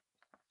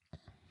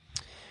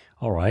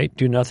 All right.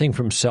 Do nothing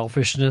from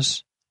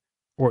selfishness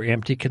or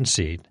empty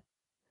conceit,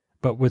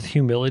 but with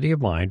humility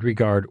of mind,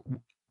 regard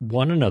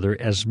one another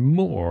as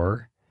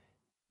more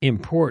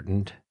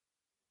important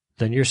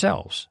than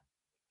yourselves.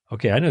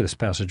 Okay, I know this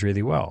passage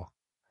really well.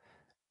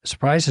 It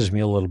surprises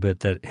me a little bit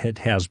that it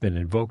has been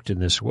invoked in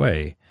this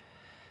way.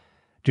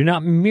 Do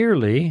not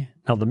merely,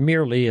 now the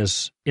merely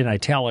is in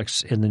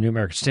italics in the New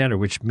American Standard,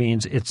 which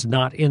means it's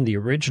not in the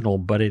original,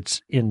 but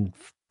it's in,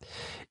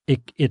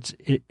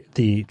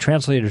 the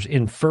translators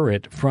infer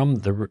it from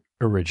the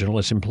original.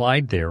 It's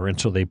implied there, and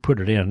so they put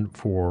it in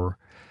for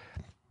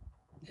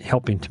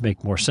helping to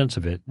make more sense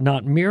of it.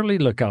 Not merely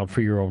look out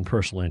for your own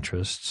personal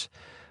interests,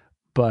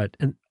 but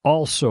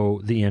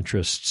also the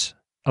interests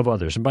of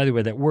others. And by the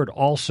way, that word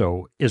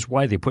also is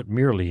why they put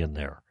merely in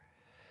there.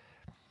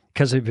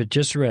 Because if it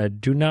just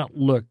read, do not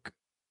look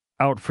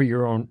out for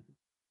your own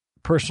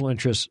personal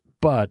interests,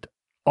 but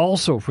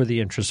also for the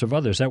interests of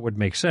others, that would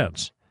make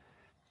sense.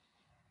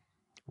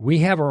 We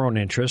have our own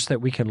interests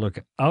that we can look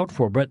out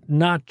for, but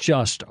not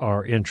just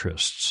our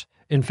interests.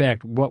 In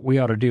fact, what we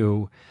ought to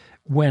do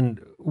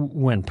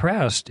when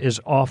pressed is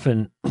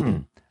often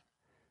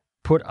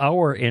put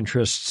our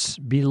interests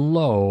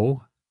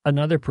below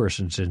another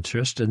person's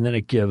interest, and then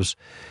it gives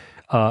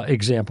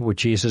example with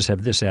Jesus,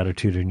 have this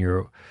attitude in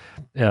you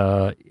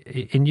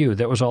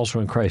that was also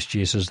in Christ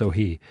Jesus, though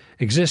he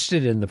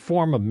existed in the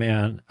form of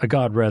man, a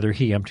God rather,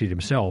 he emptied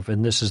himself,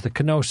 and this is the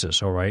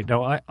kenosis, all right?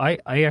 Now, I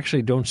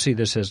actually don't see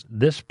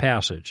this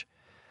passage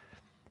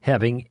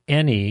having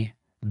any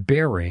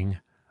bearing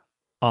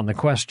on the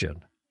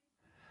question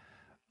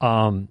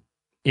of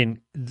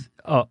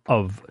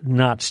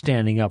not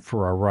standing up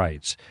for our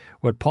rights.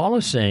 What Paul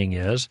is saying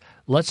is,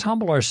 let's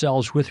humble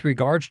ourselves with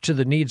regards to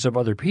the needs of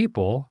other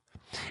people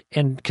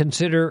and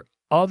consider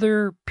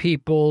other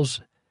people's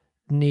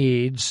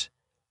needs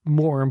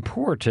more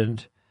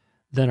important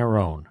than our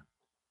own.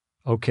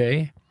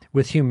 Okay?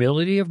 With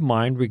humility of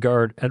mind,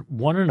 regard at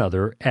one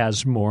another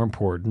as more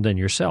important than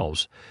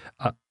yourselves.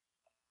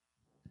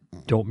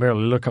 Don't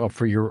merely look out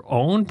for your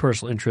own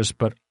personal interests,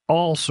 but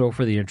also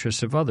for the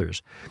interests of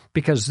others,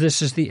 because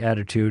this is the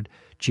attitude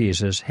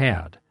Jesus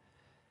had.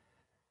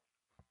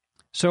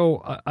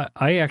 So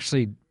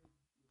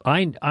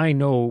I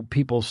know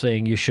people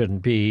saying you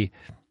shouldn't be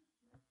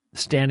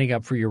standing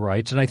up for your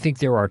rights, and I think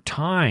there are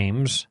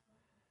times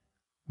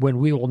when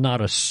we will not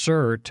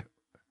assert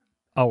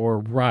our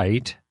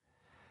right.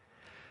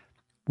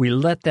 We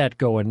let that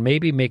go and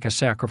maybe make a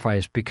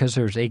sacrifice because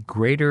there's a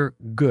greater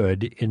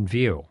good in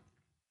view.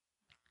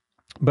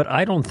 But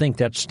I don't think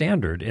that's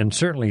standard, and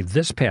certainly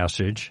this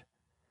passage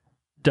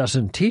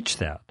doesn't teach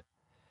that.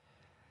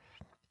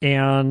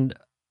 And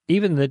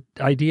even the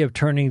idea of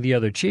turning the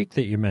other cheek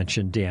that you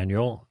mentioned,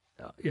 Daniel,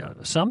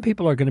 some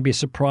people are going to be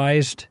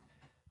surprised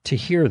to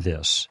hear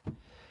this.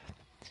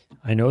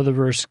 I know the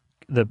verse,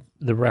 the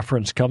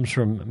reference comes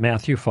from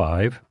Matthew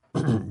 5.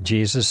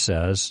 Jesus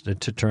says to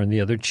turn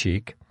the other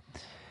cheek.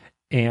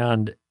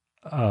 And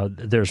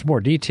there's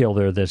more detail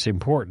there that's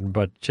important,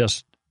 but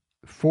just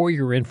for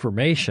your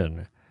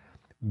information,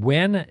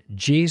 when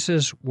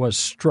Jesus was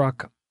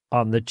struck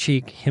on the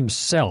cheek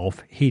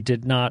himself, he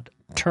did not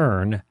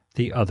turn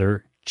the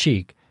other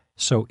cheek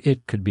so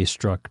it could be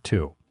struck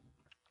too.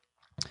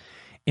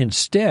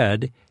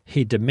 Instead,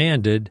 he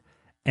demanded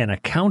an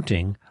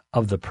accounting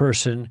of the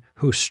person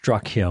who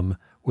struck him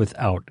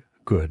without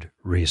good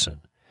reason.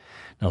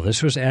 Now,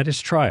 this was at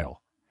his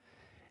trial,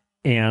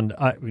 and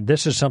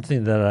this is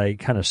something that I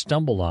kind of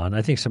stumbled on.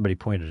 I think somebody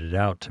pointed it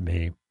out to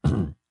me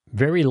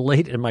very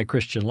late in my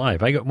Christian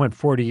life. I went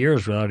 40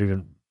 years without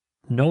even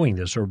knowing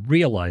this or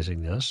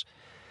realizing this.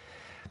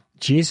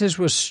 Jesus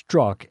was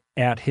struck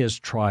at his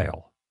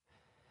trial,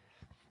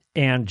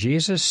 and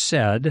Jesus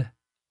said,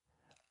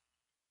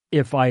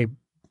 if I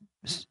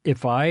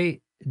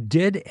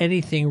did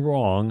anything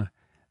wrong,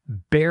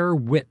 bear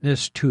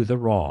witness to the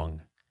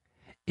wrong.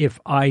 If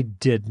I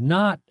did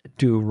not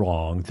do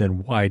wrong,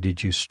 then why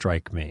did you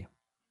strike me?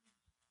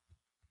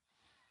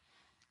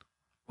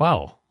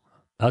 Wow,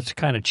 that's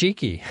kind of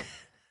cheeky.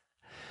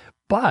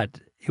 But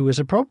it was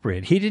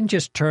appropriate. He didn't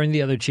just turn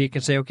the other cheek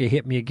and say, okay,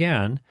 hit me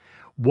again.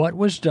 What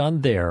was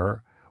done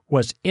there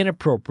was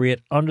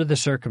inappropriate under the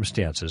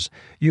circumstances.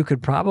 You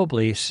could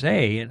probably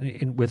say,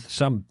 with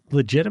some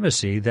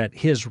legitimacy, that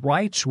his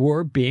rights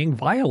were being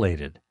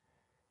violated.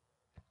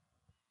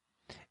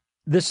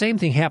 The same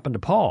thing happened to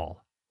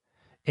Paul,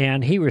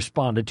 and he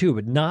responded too,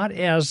 but not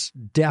as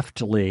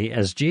deftly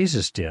as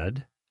Jesus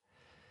did.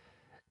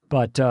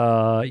 But,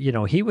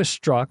 he was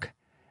struck,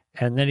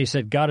 and then he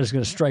said, God is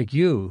going to strike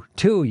you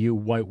too, you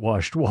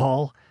whitewashed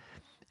wall.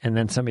 And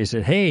then somebody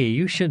said, hey,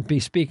 you shouldn't be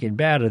speaking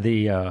bad of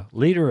the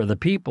leader of the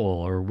people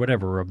or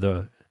whatever of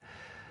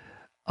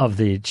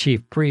the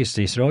chief priest.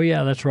 He said, oh,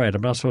 yeah, that's right.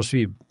 I'm not supposed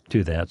to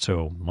do that.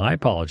 So my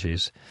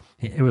apologies.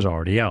 It was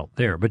already out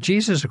there. But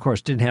Jesus, of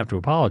course, didn't have to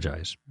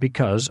apologize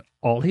because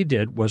all he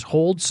did was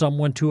hold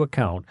someone to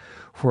account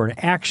for an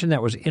action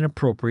that was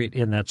inappropriate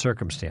in that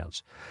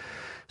circumstance.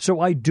 So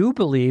I do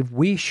believe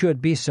we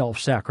should be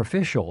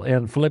self-sacrificial.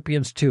 And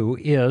Philippians 2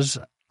 is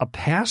a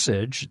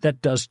passage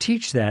that does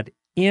teach that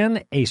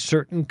in a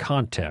certain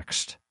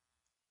context.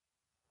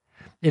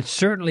 It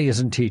certainly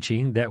isn't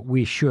teaching that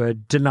we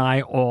should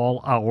deny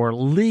all our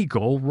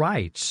legal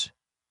rights.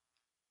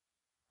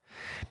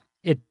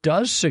 It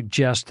does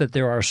suggest that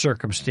there are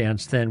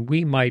circumstances then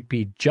we might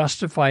be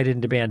justified in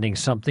demanding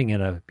something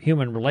in a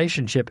human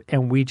relationship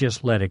and we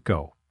just let it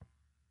go.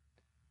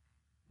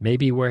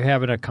 Maybe we're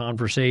having a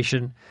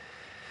conversation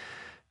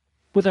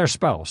with our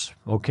spouse,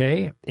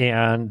 okay?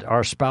 And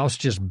our spouse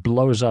just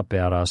blows up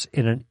at us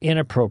in an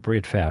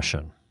inappropriate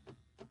fashion.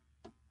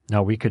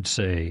 Now, we could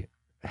say,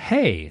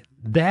 hey,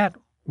 that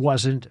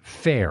wasn't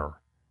fair.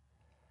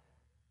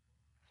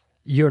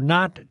 You're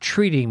not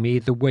treating me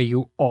the way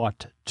you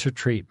ought to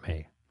treat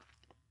me.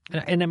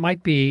 And it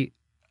might be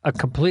a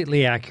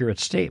completely accurate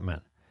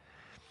statement,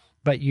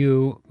 but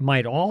you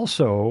might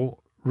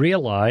also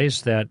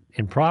realize that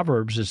in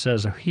Proverbs it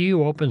says, he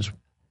who opens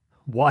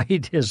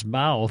wide his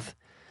mouth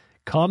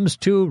comes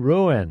to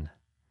ruin.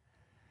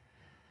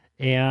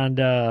 And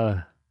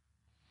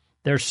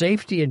there's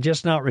safety in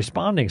just not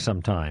responding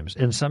sometimes.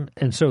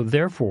 And so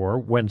therefore,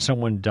 when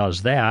someone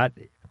does that,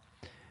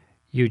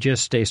 you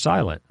just stay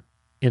silent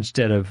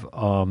instead of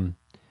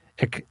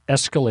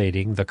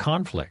escalating the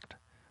conflict.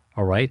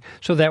 All right?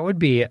 So that would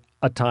be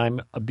a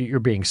time you're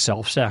being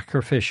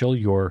self-sacrificial.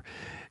 You're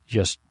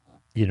just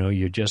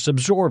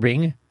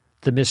absorbing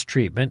the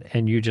mistreatment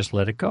and you just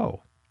let it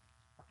go.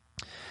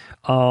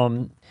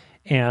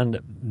 And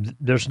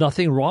there's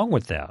nothing wrong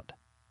with that.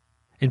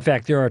 In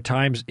fact, there are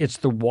times it's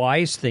the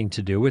wise thing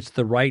to do. It's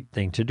the right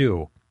thing to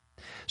do.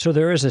 So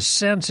there is a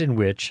sense in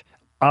which,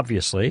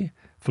 obviously,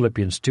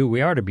 Philippians 2,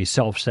 we are to be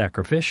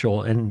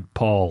self-sacrificial, and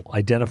Paul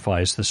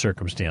identifies the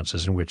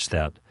circumstances in which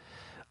that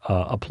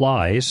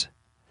applies.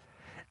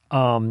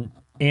 And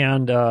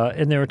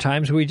there are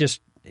times we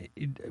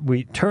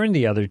turn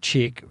the other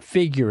cheek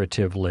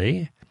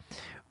figuratively.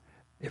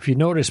 If you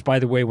notice, by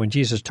the way, when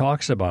Jesus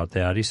talks about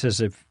that, he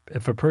says if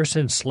a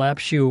person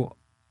slaps you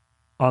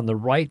on the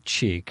right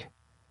cheek,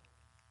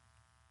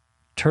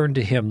 turn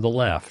to him the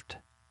left.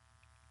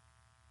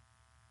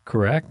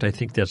 Correct? I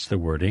think that's the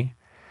wording.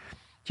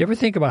 Do you ever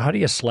think about how do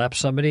you slap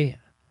somebody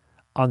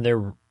on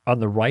the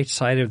right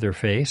side of their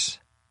face?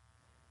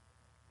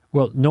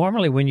 Well,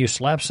 normally when you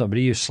slap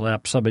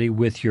somebody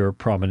with your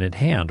prominent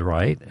hand,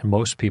 right? And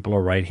most people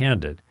are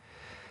right-handed.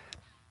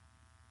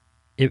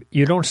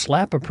 You don't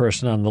slap a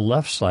person on the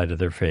left side of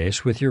their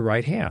face with your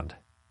right hand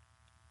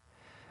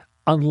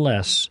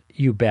unless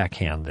you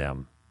backhand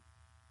them.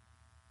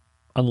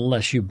 But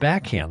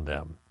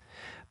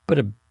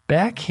a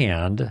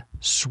backhand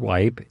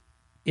swipe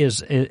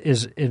is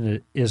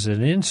an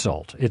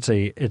insult. It's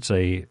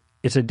a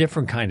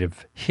different kind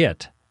of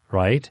hit,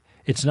 right?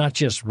 It's not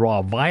just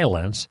raw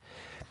violence.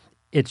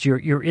 It's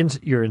you're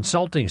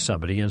insulting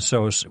somebody, and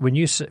so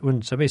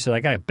when somebody says I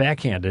got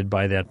backhanded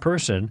by that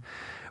person,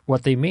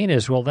 what they mean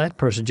is, well, that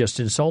person just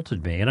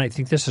insulted me. And I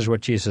think this is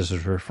what Jesus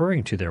is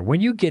referring to there.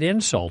 When you get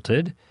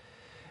insulted,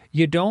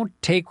 You don't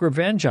take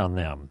revenge on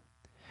them.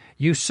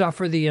 You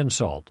suffer the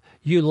insult.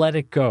 You let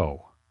it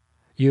go.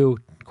 You,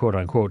 quote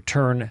unquote,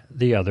 turn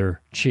the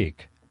other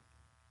cheek.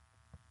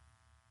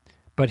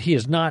 But he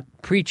is not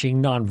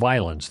preaching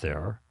nonviolence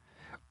there,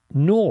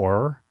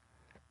 nor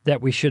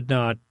that we should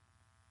not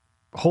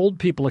hold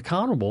people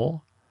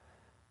accountable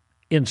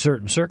in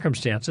certain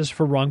circumstances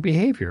for wrong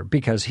behavior,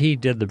 because he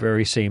did the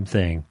very same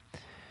thing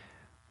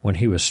when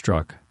he was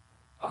struck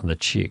on the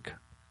cheek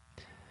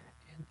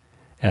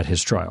at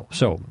his trial.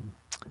 So,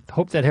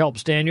 hope that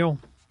helps, Daniel.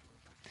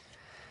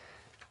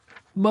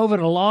 Moving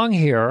along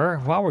here,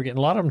 wow, we're getting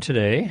a lot of them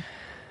today.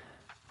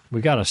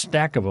 We got a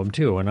stack of them,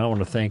 too, and I want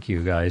to thank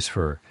you guys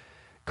for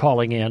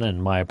calling in,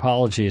 and my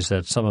apologies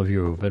that some of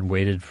you have been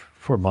waited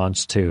for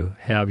months to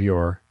have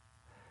your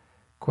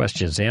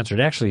questions answered.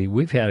 Actually,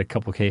 we've had a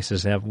couple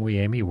cases, haven't we,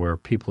 Amy, where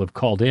people have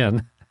called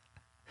in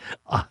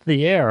on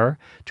the air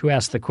to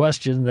ask the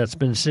question that's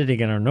been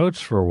sitting in our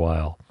notes for a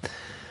while.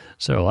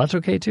 So that's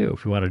okay, too,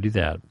 if you want to do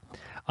that.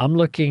 I'm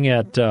looking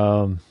at...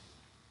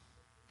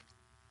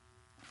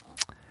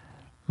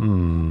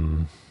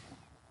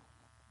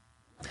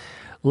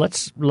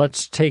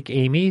 Let's take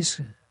Amy's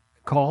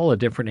call, a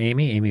different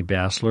Amy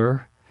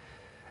Bassler,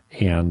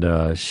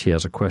 and she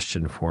has a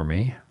question for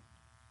me.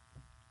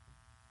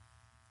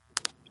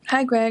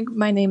 Hi, Greg.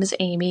 My name is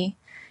Amy,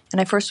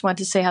 and I first want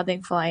to say how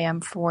thankful I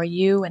am for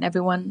you and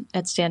everyone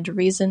at Stand to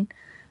Reason.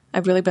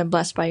 I've really been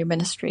blessed by your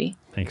ministry.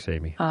 Thanks,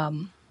 Amy.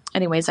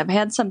 Anyways, I've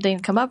had something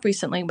come up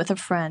recently with a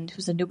friend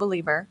who's a new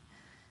believer.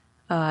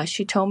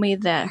 She told me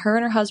that her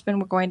and her husband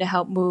were going to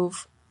help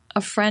move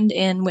a friend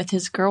in with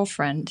his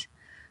girlfriend,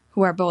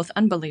 who are both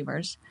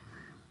unbelievers.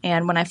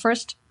 And when I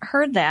first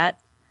heard that,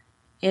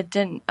 it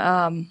didn't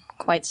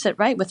quite sit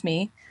right with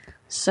me.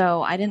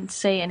 So I didn't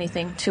say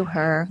anything to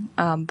her,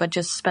 but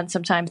just spent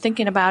some time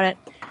thinking about it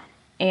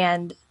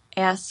and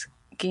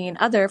asking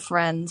other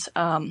friends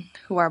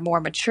who are more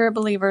mature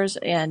believers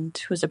and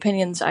whose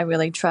opinions I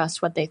really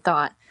trust what they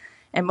thought.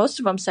 And most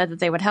of them said that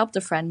they would help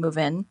the friend move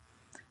in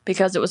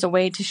because it was a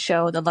way to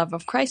show the love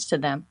of Christ to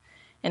them.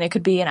 And it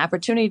could be an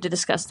opportunity to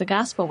discuss the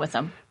gospel with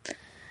them.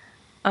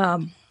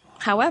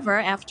 However,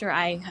 after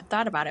I had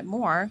thought about it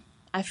more,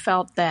 I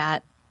felt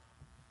that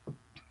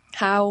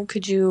how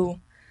could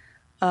you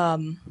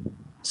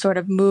sort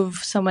of move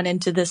someone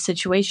into this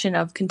situation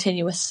of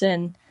continuous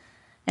sin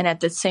and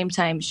at the same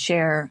time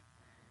share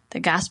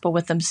the gospel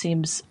with them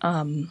seems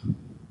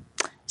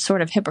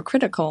sort of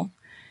hypocritical.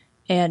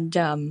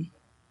 And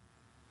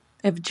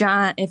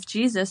if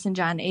Jesus in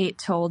John 8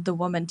 told the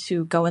woman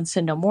to go and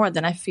sin no more,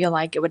 then I feel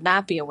like it would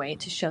not be a way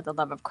to show the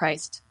love of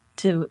Christ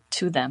to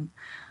them.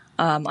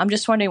 I'm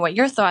just wondering what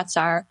your thoughts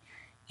are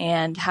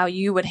and how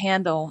you would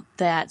handle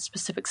that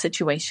specific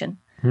situation.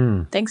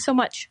 Thanks so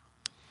much.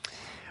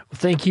 Well,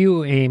 thank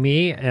you,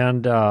 Amy,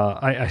 and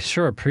I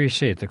sure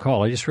appreciate the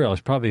call. I just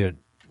realized probably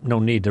no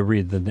need to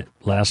read the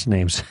last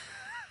names.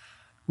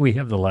 We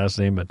have the last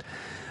name, but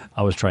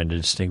I was trying to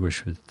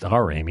distinguish with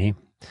our Amy.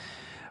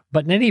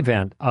 But in any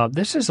event,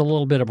 this is a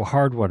little bit of a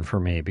hard one for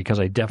me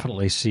because I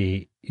definitely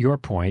see your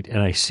point,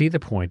 and I see the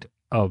point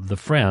of the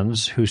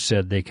friends who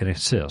said they can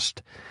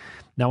assist.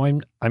 Now,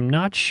 I'm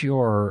not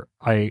sure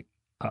I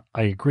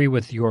agree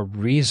with your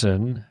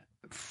reason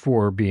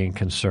for being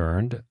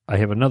concerned. I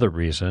have another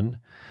reason.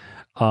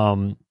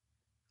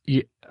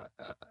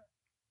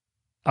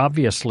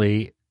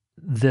 Obviously,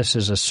 this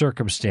is a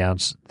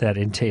circumstance that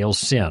entails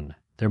sin.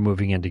 They're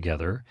moving in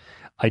together.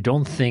 I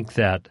don't think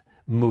that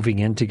moving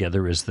in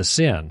together is the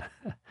sin.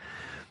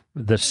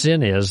 The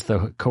sin is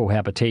the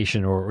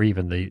cohabitation or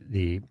even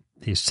the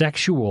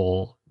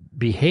sexual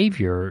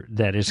behavior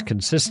that is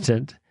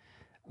consistent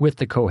with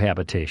the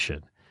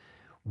cohabitation,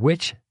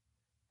 which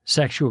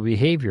sexual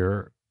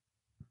behavior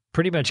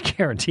pretty much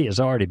guarantee has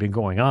already been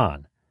going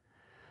on.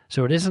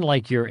 So it isn't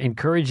like you're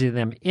encouraging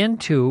them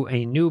into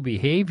a new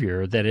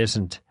behavior that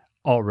isn't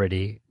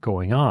already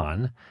going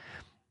on.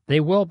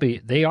 It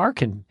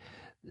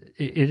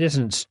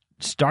isn't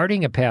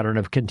starting a pattern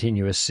of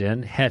continuous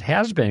sin. It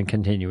has been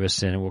continuous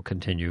sin and will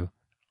continue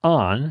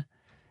on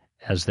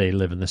as they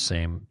live in the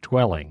same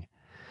dwelling.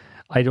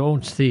 I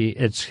don't see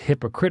it's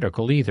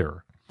hypocritical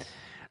either.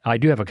 I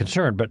do have a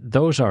concern, but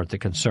those aren't the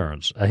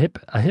concerns. A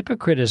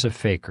hypocrite is a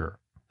faker.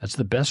 That's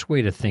the best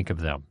way to think of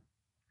them.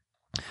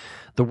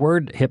 The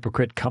word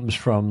hypocrite comes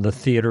from the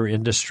theater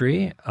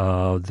industry,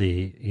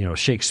 the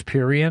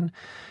Shakespearean,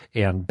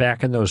 and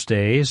back in those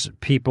days,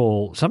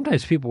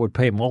 sometimes people would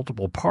play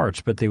multiple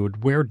parts, but they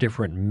would wear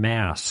different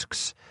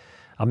masks,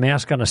 a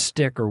mask on a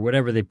stick or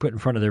whatever they put in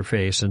front of their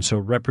face, and so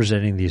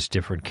representing these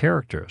different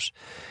characters,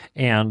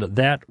 and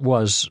that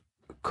was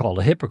called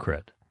a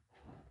hypocrite.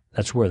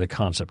 That's where the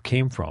concept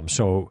came from.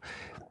 So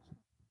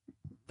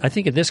I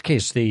think in this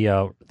case,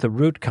 the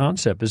root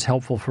concept is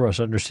helpful for us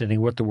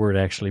understanding what the word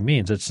actually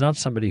means. It's not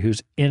somebody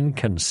who's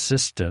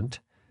inconsistent,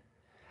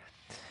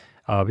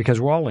 because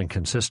we're all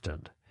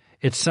inconsistent.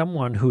 It's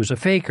someone who's a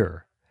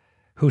faker,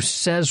 who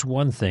says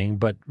one thing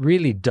but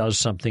really does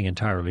something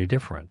entirely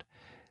different.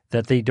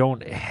 That they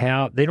don't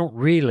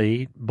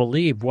really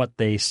believe what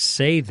they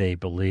say they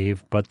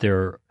believe, but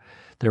they're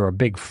they're a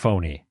big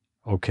phony.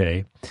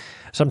 Okay,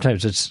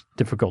 sometimes it's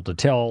difficult to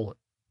tell,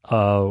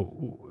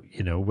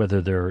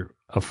 whether they're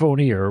a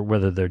phony or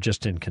whether they're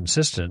just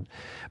inconsistent.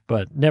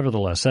 But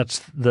nevertheless,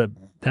 that's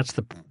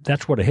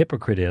what a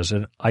hypocrite is.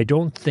 And I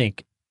don't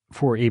think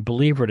for a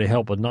believer to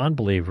help a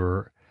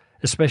non-believer,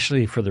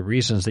 especially for the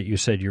reasons that you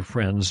said your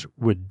friends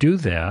would do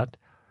that,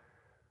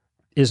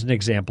 is an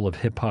example of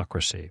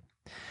hypocrisy.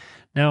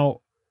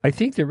 Now, I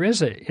think there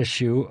is an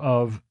issue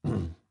of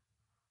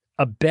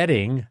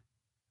abetting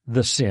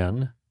the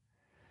sin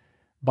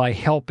by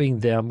helping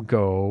them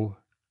go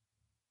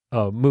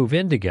move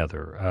in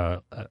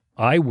together.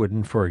 I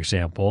wouldn't, for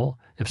example,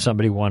 if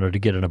somebody wanted to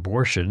get an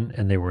abortion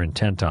and they were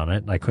intent on it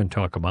and I couldn't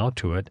talk them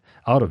out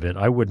of it,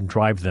 I wouldn't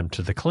drive them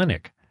to the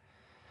clinic.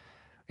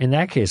 In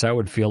that case, I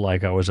would feel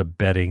like I was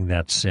abetting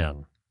that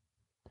sin.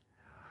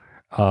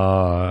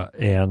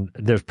 And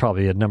there's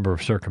probably a number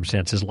of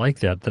circumstances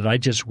like that I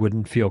just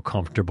wouldn't feel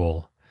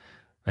comfortable.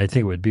 I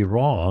think it would be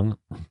wrong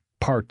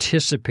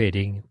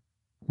participating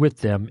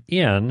with them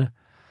in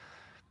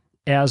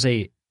as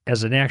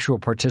an actual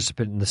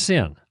participant in the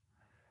sin.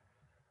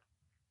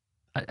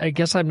 I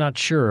guess I'm not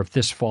sure if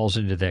this falls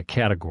into that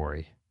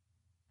category.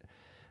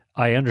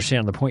 I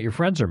understand the point your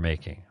friends are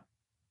making.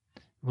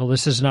 Well,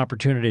 this is an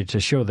opportunity to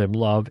show them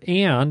love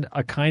and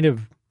a kind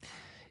of,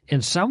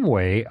 in some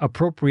way,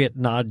 appropriate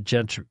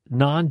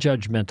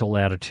non-judgmental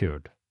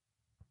attitude.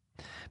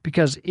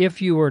 Because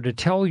if you were to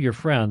tell your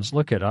friends,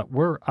 look,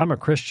 I'm a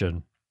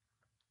Christian,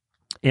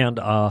 and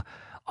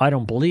I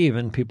don't believe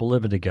in people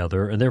living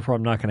together, and therefore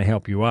I'm not going to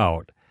help you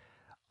out,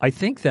 I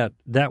think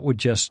that would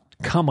just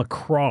come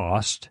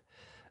across,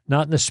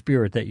 not in the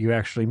spirit that you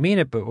actually mean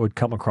it, but would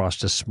come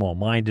across as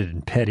small-minded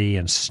and petty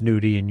and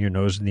snooty and your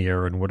nose in the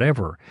air and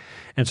whatever.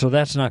 And so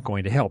that's not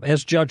going to help.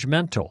 As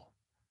judgmental.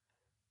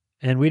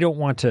 And we don't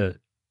want to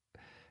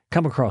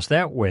come across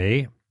that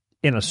way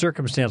in a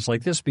circumstance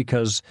like this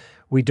because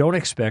we don't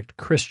expect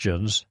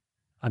non-Christians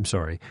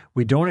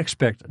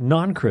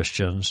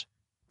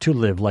to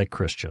live like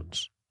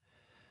Christians.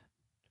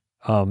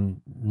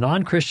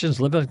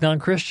 Non-Christians live like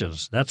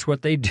non-Christians. That's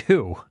what they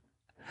do.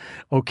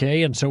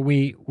 Okay, and so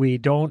we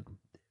don't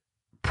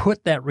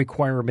put that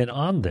requirement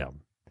on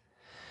them.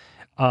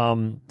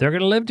 They're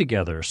going to live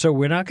together, so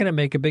we're not going to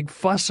make a big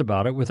fuss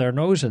about it with our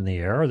nose in the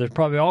air. There's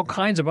probably all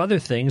kinds of other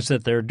things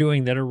that they're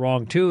doing that are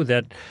wrong too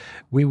that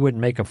we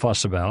wouldn't make a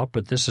fuss about,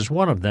 but this is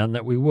one of them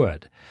that we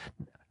would.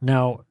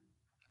 Now,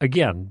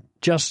 again,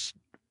 just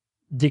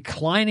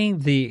declining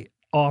the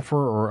offer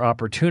or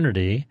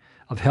opportunity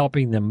of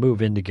helping them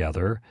move in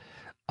together,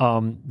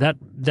 that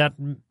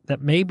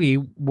may be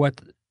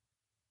what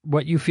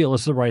you feel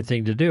is the right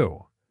thing to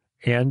do.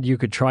 And you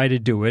could try to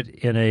do it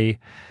in a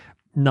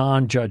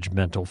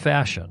non-judgmental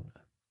fashion.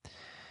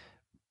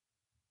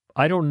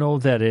 I don't know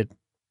that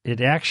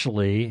it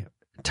actually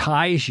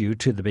ties you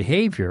to the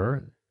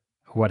behavior,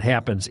 what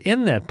happens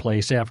in that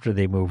place after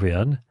they move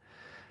in,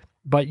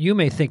 but you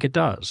may think it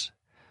does.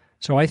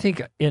 So I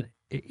think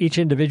each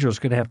individual is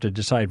going to have to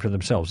decide for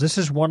themselves. This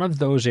is one of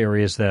those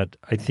areas that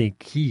I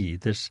think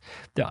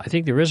I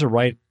think there is a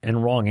right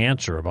and wrong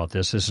answer about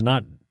this. It's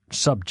not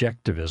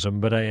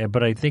subjectivism, but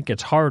I think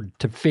it's hard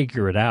to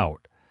figure it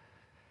out.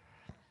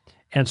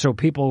 And so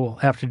people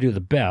have to do the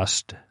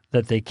best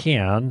that they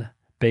can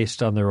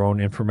based on their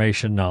own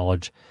information,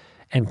 knowledge,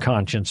 and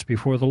conscience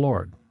before the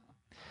Lord.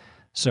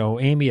 So,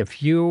 Amy,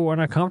 if you are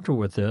not comfortable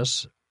with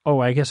this,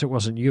 I guess it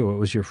wasn't you, it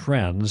was your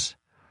friends.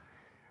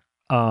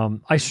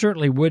 I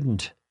certainly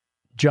wouldn't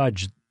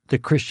judge the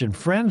Christian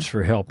friends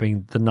for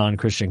helping the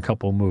non-Christian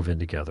couple move in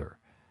together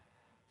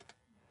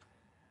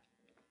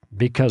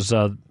because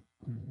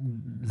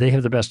they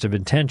have the best of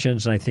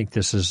intentions, and I think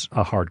this is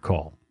a hard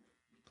call.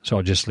 So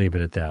I'll just leave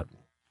it at that.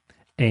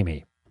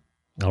 Amy,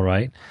 all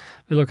right?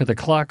 We look at the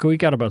clock. We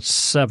got about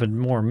 7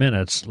 more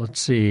minutes.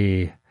 Let's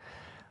see.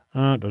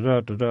 Okay,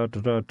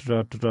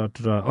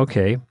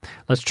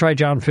 let's try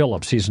John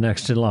Phillips. He's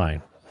next in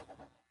line.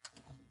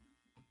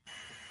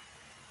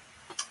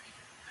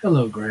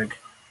 Hello, Greg.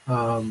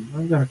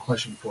 I've got a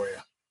question for you.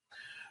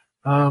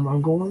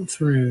 I'm going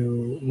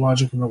through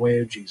Logic in the Way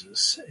of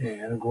Jesus,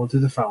 and I'm going through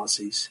the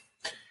fallacies,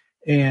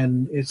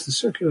 and it's the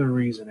circular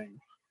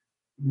reasoning.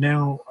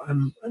 Now,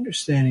 I'm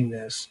understanding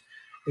this.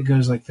 It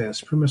goes like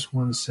this. Premise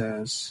 1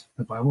 says,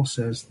 the Bible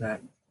says that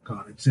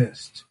God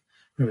exists.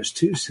 Premise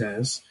 2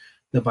 says,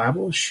 the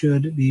Bible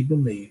should be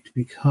believed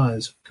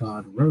because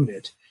God wrote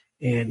it,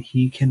 and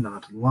he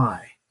cannot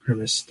lie.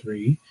 Premise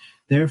 3,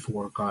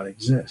 therefore God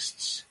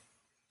exists.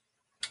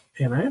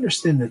 And I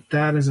understand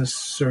that is a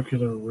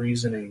circular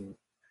reasoning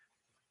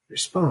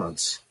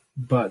response.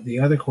 But the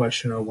other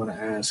question I want to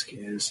ask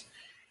is,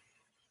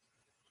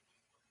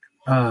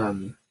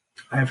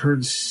 I've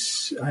heard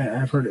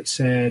it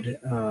said,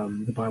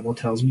 the Bible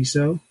tells me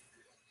so.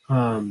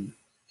 And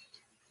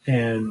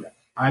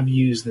I've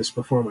used this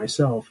before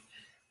myself.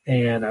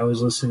 And I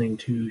was listening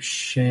to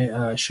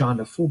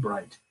Shonda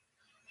Fulbright.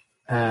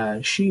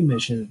 She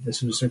mentioned that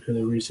this was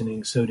circular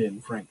reasoning, so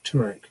did Frank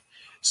Turek.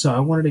 So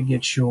I wanted to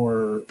get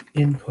your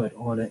input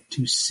on it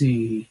to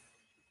see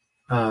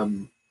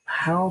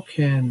how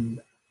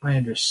can I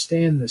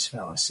understand this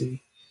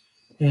fallacy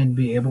and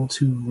be able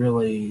to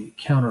really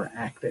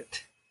counteract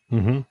it.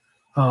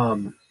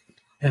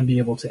 And be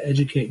able to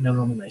educate not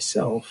only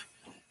myself,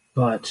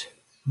 but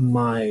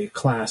my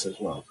class as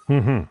well.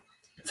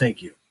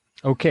 Thank you.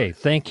 Okay,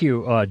 thank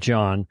you,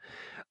 John.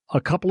 A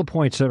couple of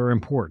points that are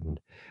important.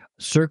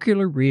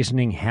 Circular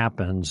reasoning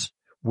happens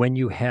when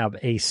you have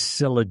a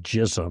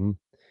syllogism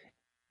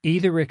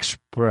either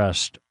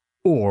expressed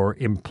or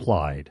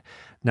implied.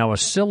 Now, a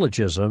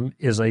syllogism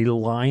is a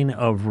line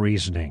of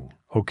reasoning,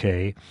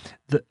 okay?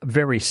 The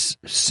very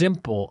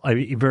simple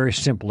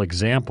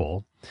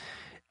example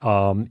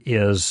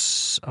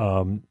is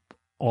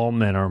all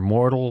men are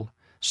mortal,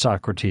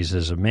 Socrates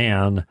is a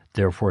man,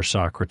 therefore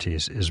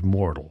Socrates is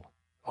mortal,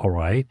 all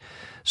right?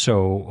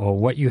 So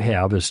what you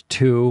have is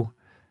two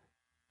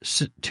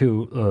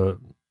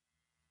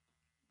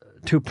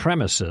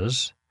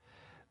premises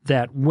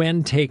that,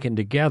 when taken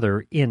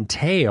together,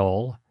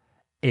 entail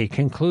a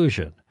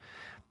conclusion.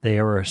 They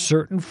are a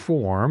certain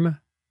form,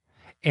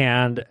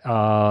 and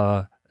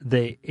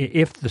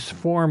if this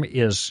form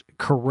is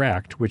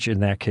correct, which in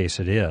that case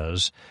it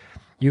is,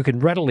 you can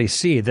readily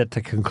see that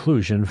the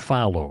conclusion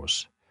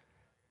follows.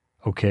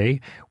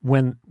 Okay?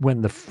 When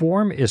the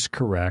form is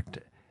correct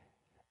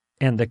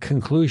and the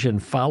conclusion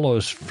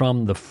follows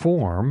from the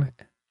form,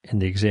 in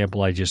the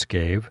example I just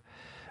gave,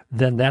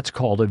 then that's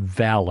called a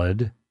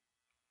valid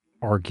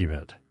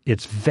argument.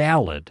 It's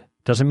valid.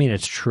 Doesn't mean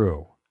it's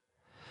true.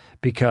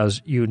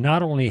 Because you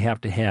not only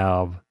have to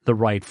have the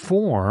right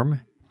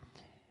form,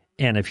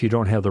 and if you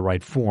don't have the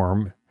right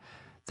form,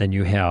 then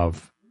you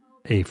have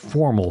a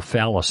formal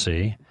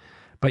fallacy,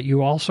 but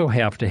you also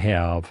have to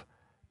have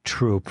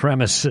true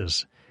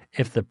premises.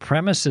 If the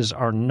premises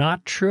are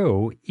not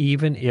true,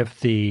 even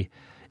if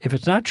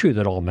it's not true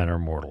that all men are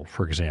mortal,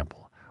 for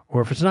example,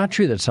 or if it's not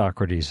true that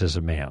Socrates is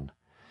a man,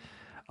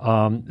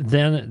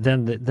 then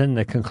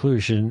the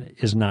conclusion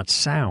is not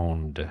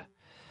sound.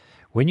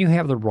 When you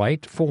have the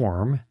right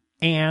form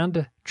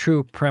and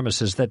true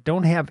premises that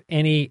don't have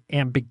any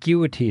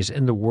ambiguities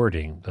in the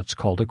wording, that's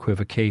called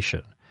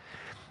equivocation,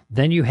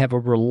 then you have a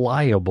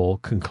reliable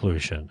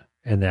conclusion.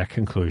 And that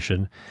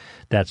conclusion,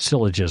 that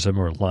syllogism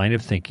or line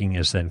of thinking,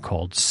 is then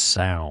called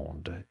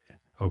sound.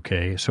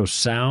 Okay, so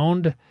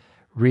sound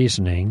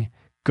reasoning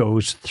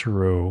goes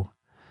through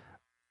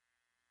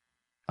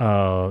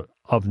of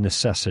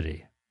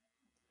necessity.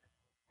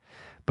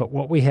 But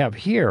what we have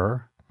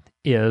here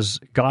is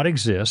God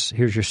exists.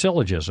 Here's your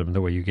syllogism,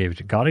 the way you gave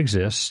it. God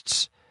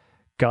exists.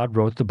 God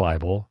wrote the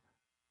Bible.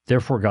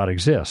 Therefore, God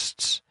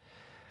exists.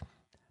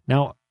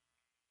 Now,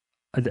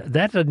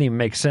 that doesn't even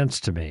make sense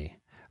to me.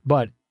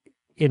 But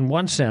in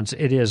one sense,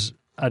 it is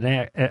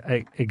an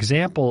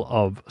example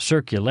of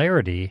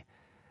circularity,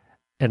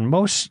 and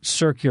most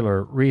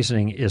circular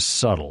reasoning is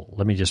subtle.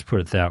 Let me just put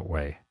it that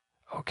way.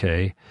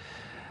 Okay?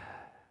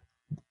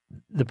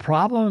 The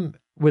problem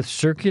with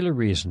circular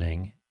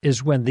reasoning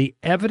is when the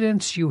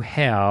evidence you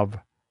have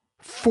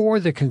for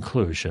the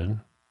conclusion,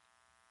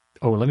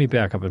 let me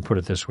back up and put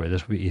it this way,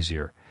 this will be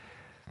easier,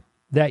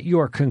 that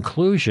your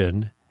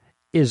conclusion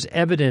is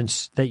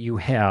evidence that you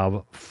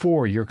have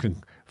for your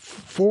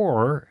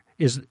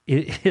is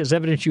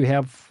evidence you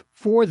have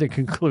for the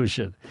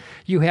conclusion.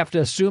 You have to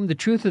assume the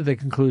truth of the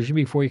conclusion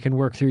before you can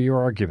work through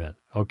your argument,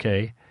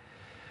 okay?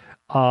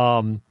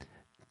 John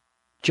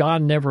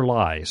never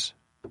lies,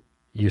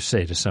 you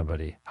say to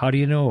somebody. How do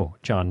you know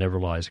John never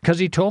lies? Because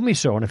he told me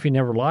so, and if he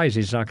never lies,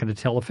 he's not going to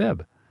tell a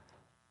fib.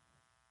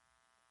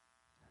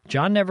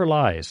 John never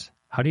lies.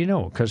 How do you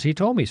know? Because he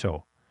told me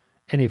so.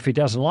 And if he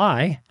doesn't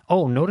lie,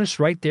 notice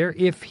right there,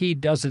 if he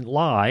doesn't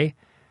lie,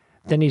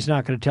 then he's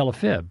not going to tell a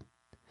fib.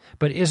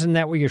 But isn't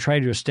that what you're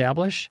trying to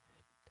establish?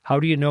 How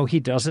do you know he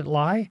doesn't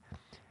lie?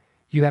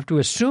 You have to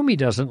assume he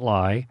doesn't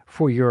lie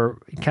for your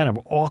kind of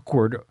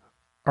awkward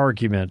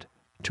argument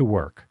to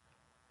work.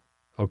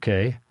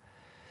 Okay?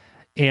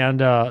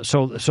 And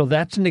so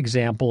that's an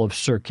example of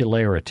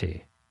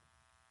circularity.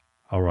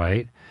 All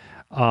right?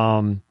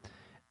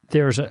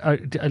 There's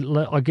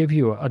I'll give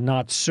you a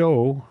not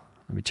so,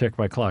 let me check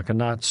my clock, a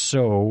not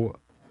so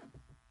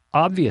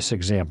obvious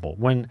example.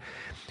 When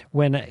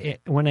a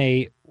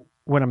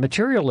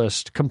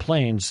materialist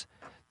complains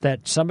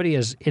that somebody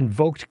has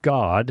invoked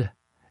God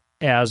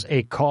as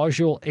a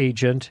causal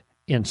agent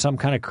in some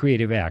kind of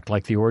creative act,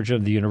 like the origin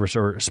of the universe,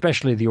 or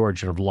especially the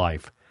origin of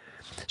life.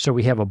 So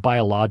we have a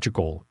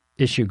biological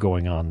issue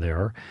going on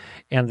there,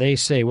 and they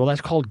say, well, that's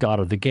called God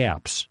of the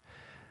gaps.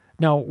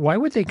 Now, why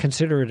would they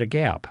consider it a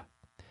gap?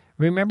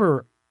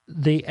 Remember,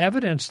 the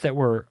evidence that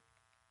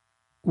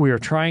we are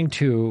trying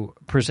to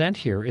present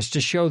here is to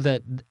show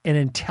that an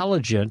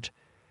intelligent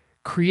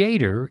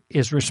creator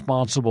is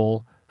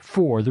responsible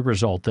for the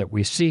result that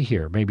we see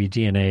here, maybe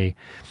DNA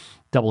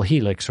double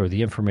helix or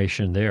the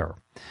information there.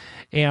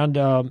 And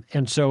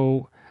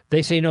so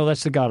they say, no,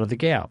 that's the God of the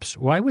gaps.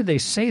 Why would they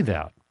say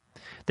that?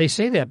 They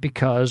say that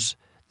because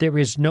there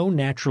is no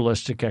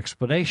naturalistic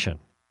explanation.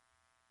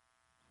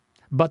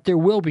 But there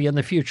will be in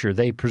the future,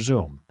 they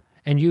presume.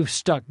 And you've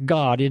stuck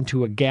God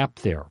into a gap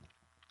there.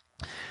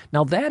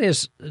 Now, that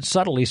is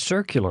subtly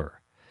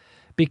circular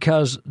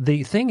because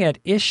the thing at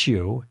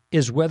issue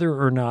is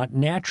whether or not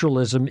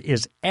naturalism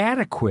is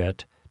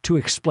adequate to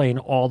explain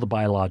all the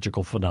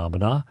biological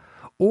phenomena,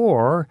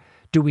 or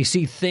do we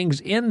see things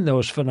in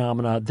those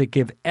phenomena that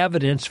give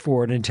evidence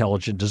for an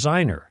intelligent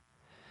designer?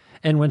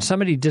 And when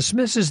somebody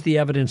dismisses the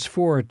evidence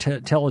for an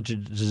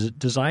intelligent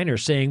designer,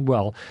 saying,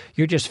 well,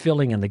 you're just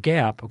filling in the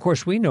gap, of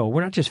course we know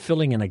we're not just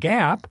filling in a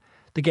gap.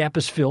 The gap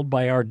is filled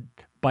by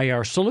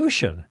our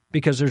solution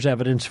because there's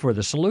evidence for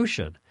the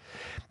solution.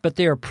 But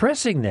they are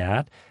pressing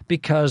that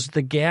because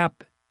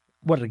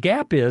what a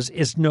gap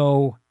is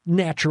no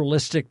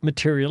naturalistic,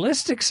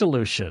 materialistic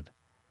solution.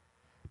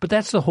 But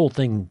that's the whole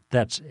thing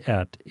that's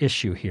at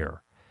issue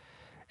here.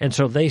 And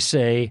so they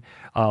say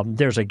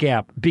there's a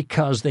gap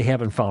because they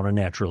haven't found a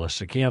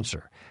naturalistic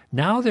answer.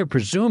 Now they're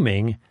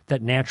presuming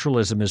that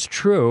naturalism is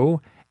true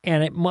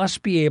and it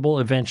must be able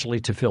eventually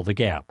to fill the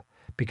gap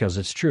because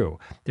it's true.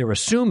 They're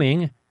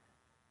assuming,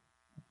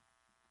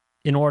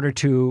 in order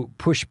to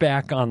push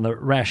back on the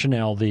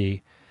rationale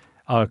the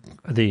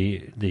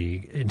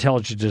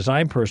intelligent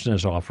design person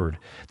has offered,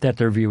 that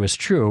their view is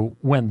true,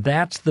 when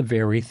that's the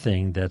very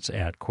thing that's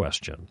at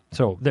question.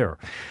 So there.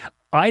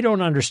 I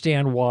don't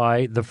understand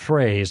why the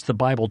phrase, the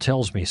Bible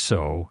tells me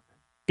so,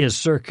 is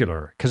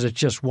circular, because it's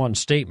just one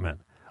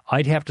statement.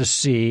 I'd have to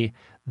see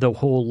the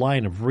whole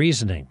line of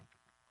reasoning.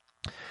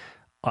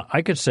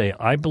 I could say,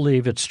 I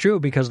believe it's true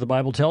because the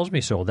Bible tells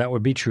me so. That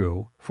would be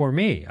true for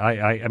me.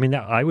 I mean,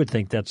 I would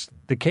think that's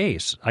the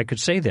case. I could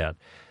say that.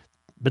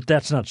 But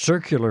that's not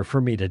circular for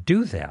me to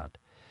do that.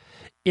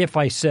 If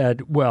I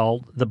said,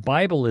 well, the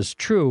Bible is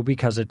true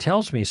because it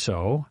tells me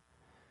so,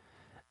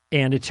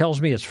 and it tells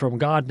me it's from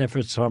God, and if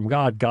it's from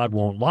God, God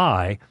won't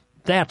lie,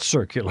 that's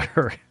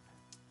circular.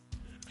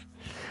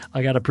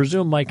 I got to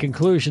presume my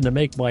conclusion to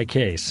make my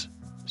case,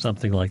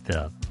 something like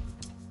that.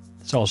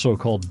 It's also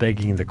called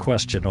begging the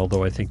question,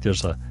 although I think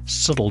there's a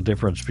subtle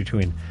difference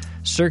between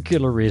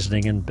circular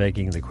reasoning and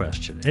begging the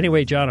question.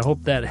 Anyway, John, I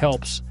hope that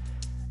helps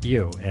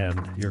you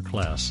and your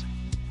class.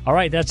 All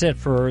right, that's it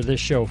for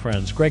this show,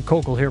 friends. Greg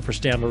Koukl here for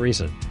Stand to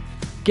Reason.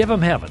 Give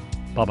 'em heaven.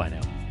 Bye-bye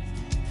now.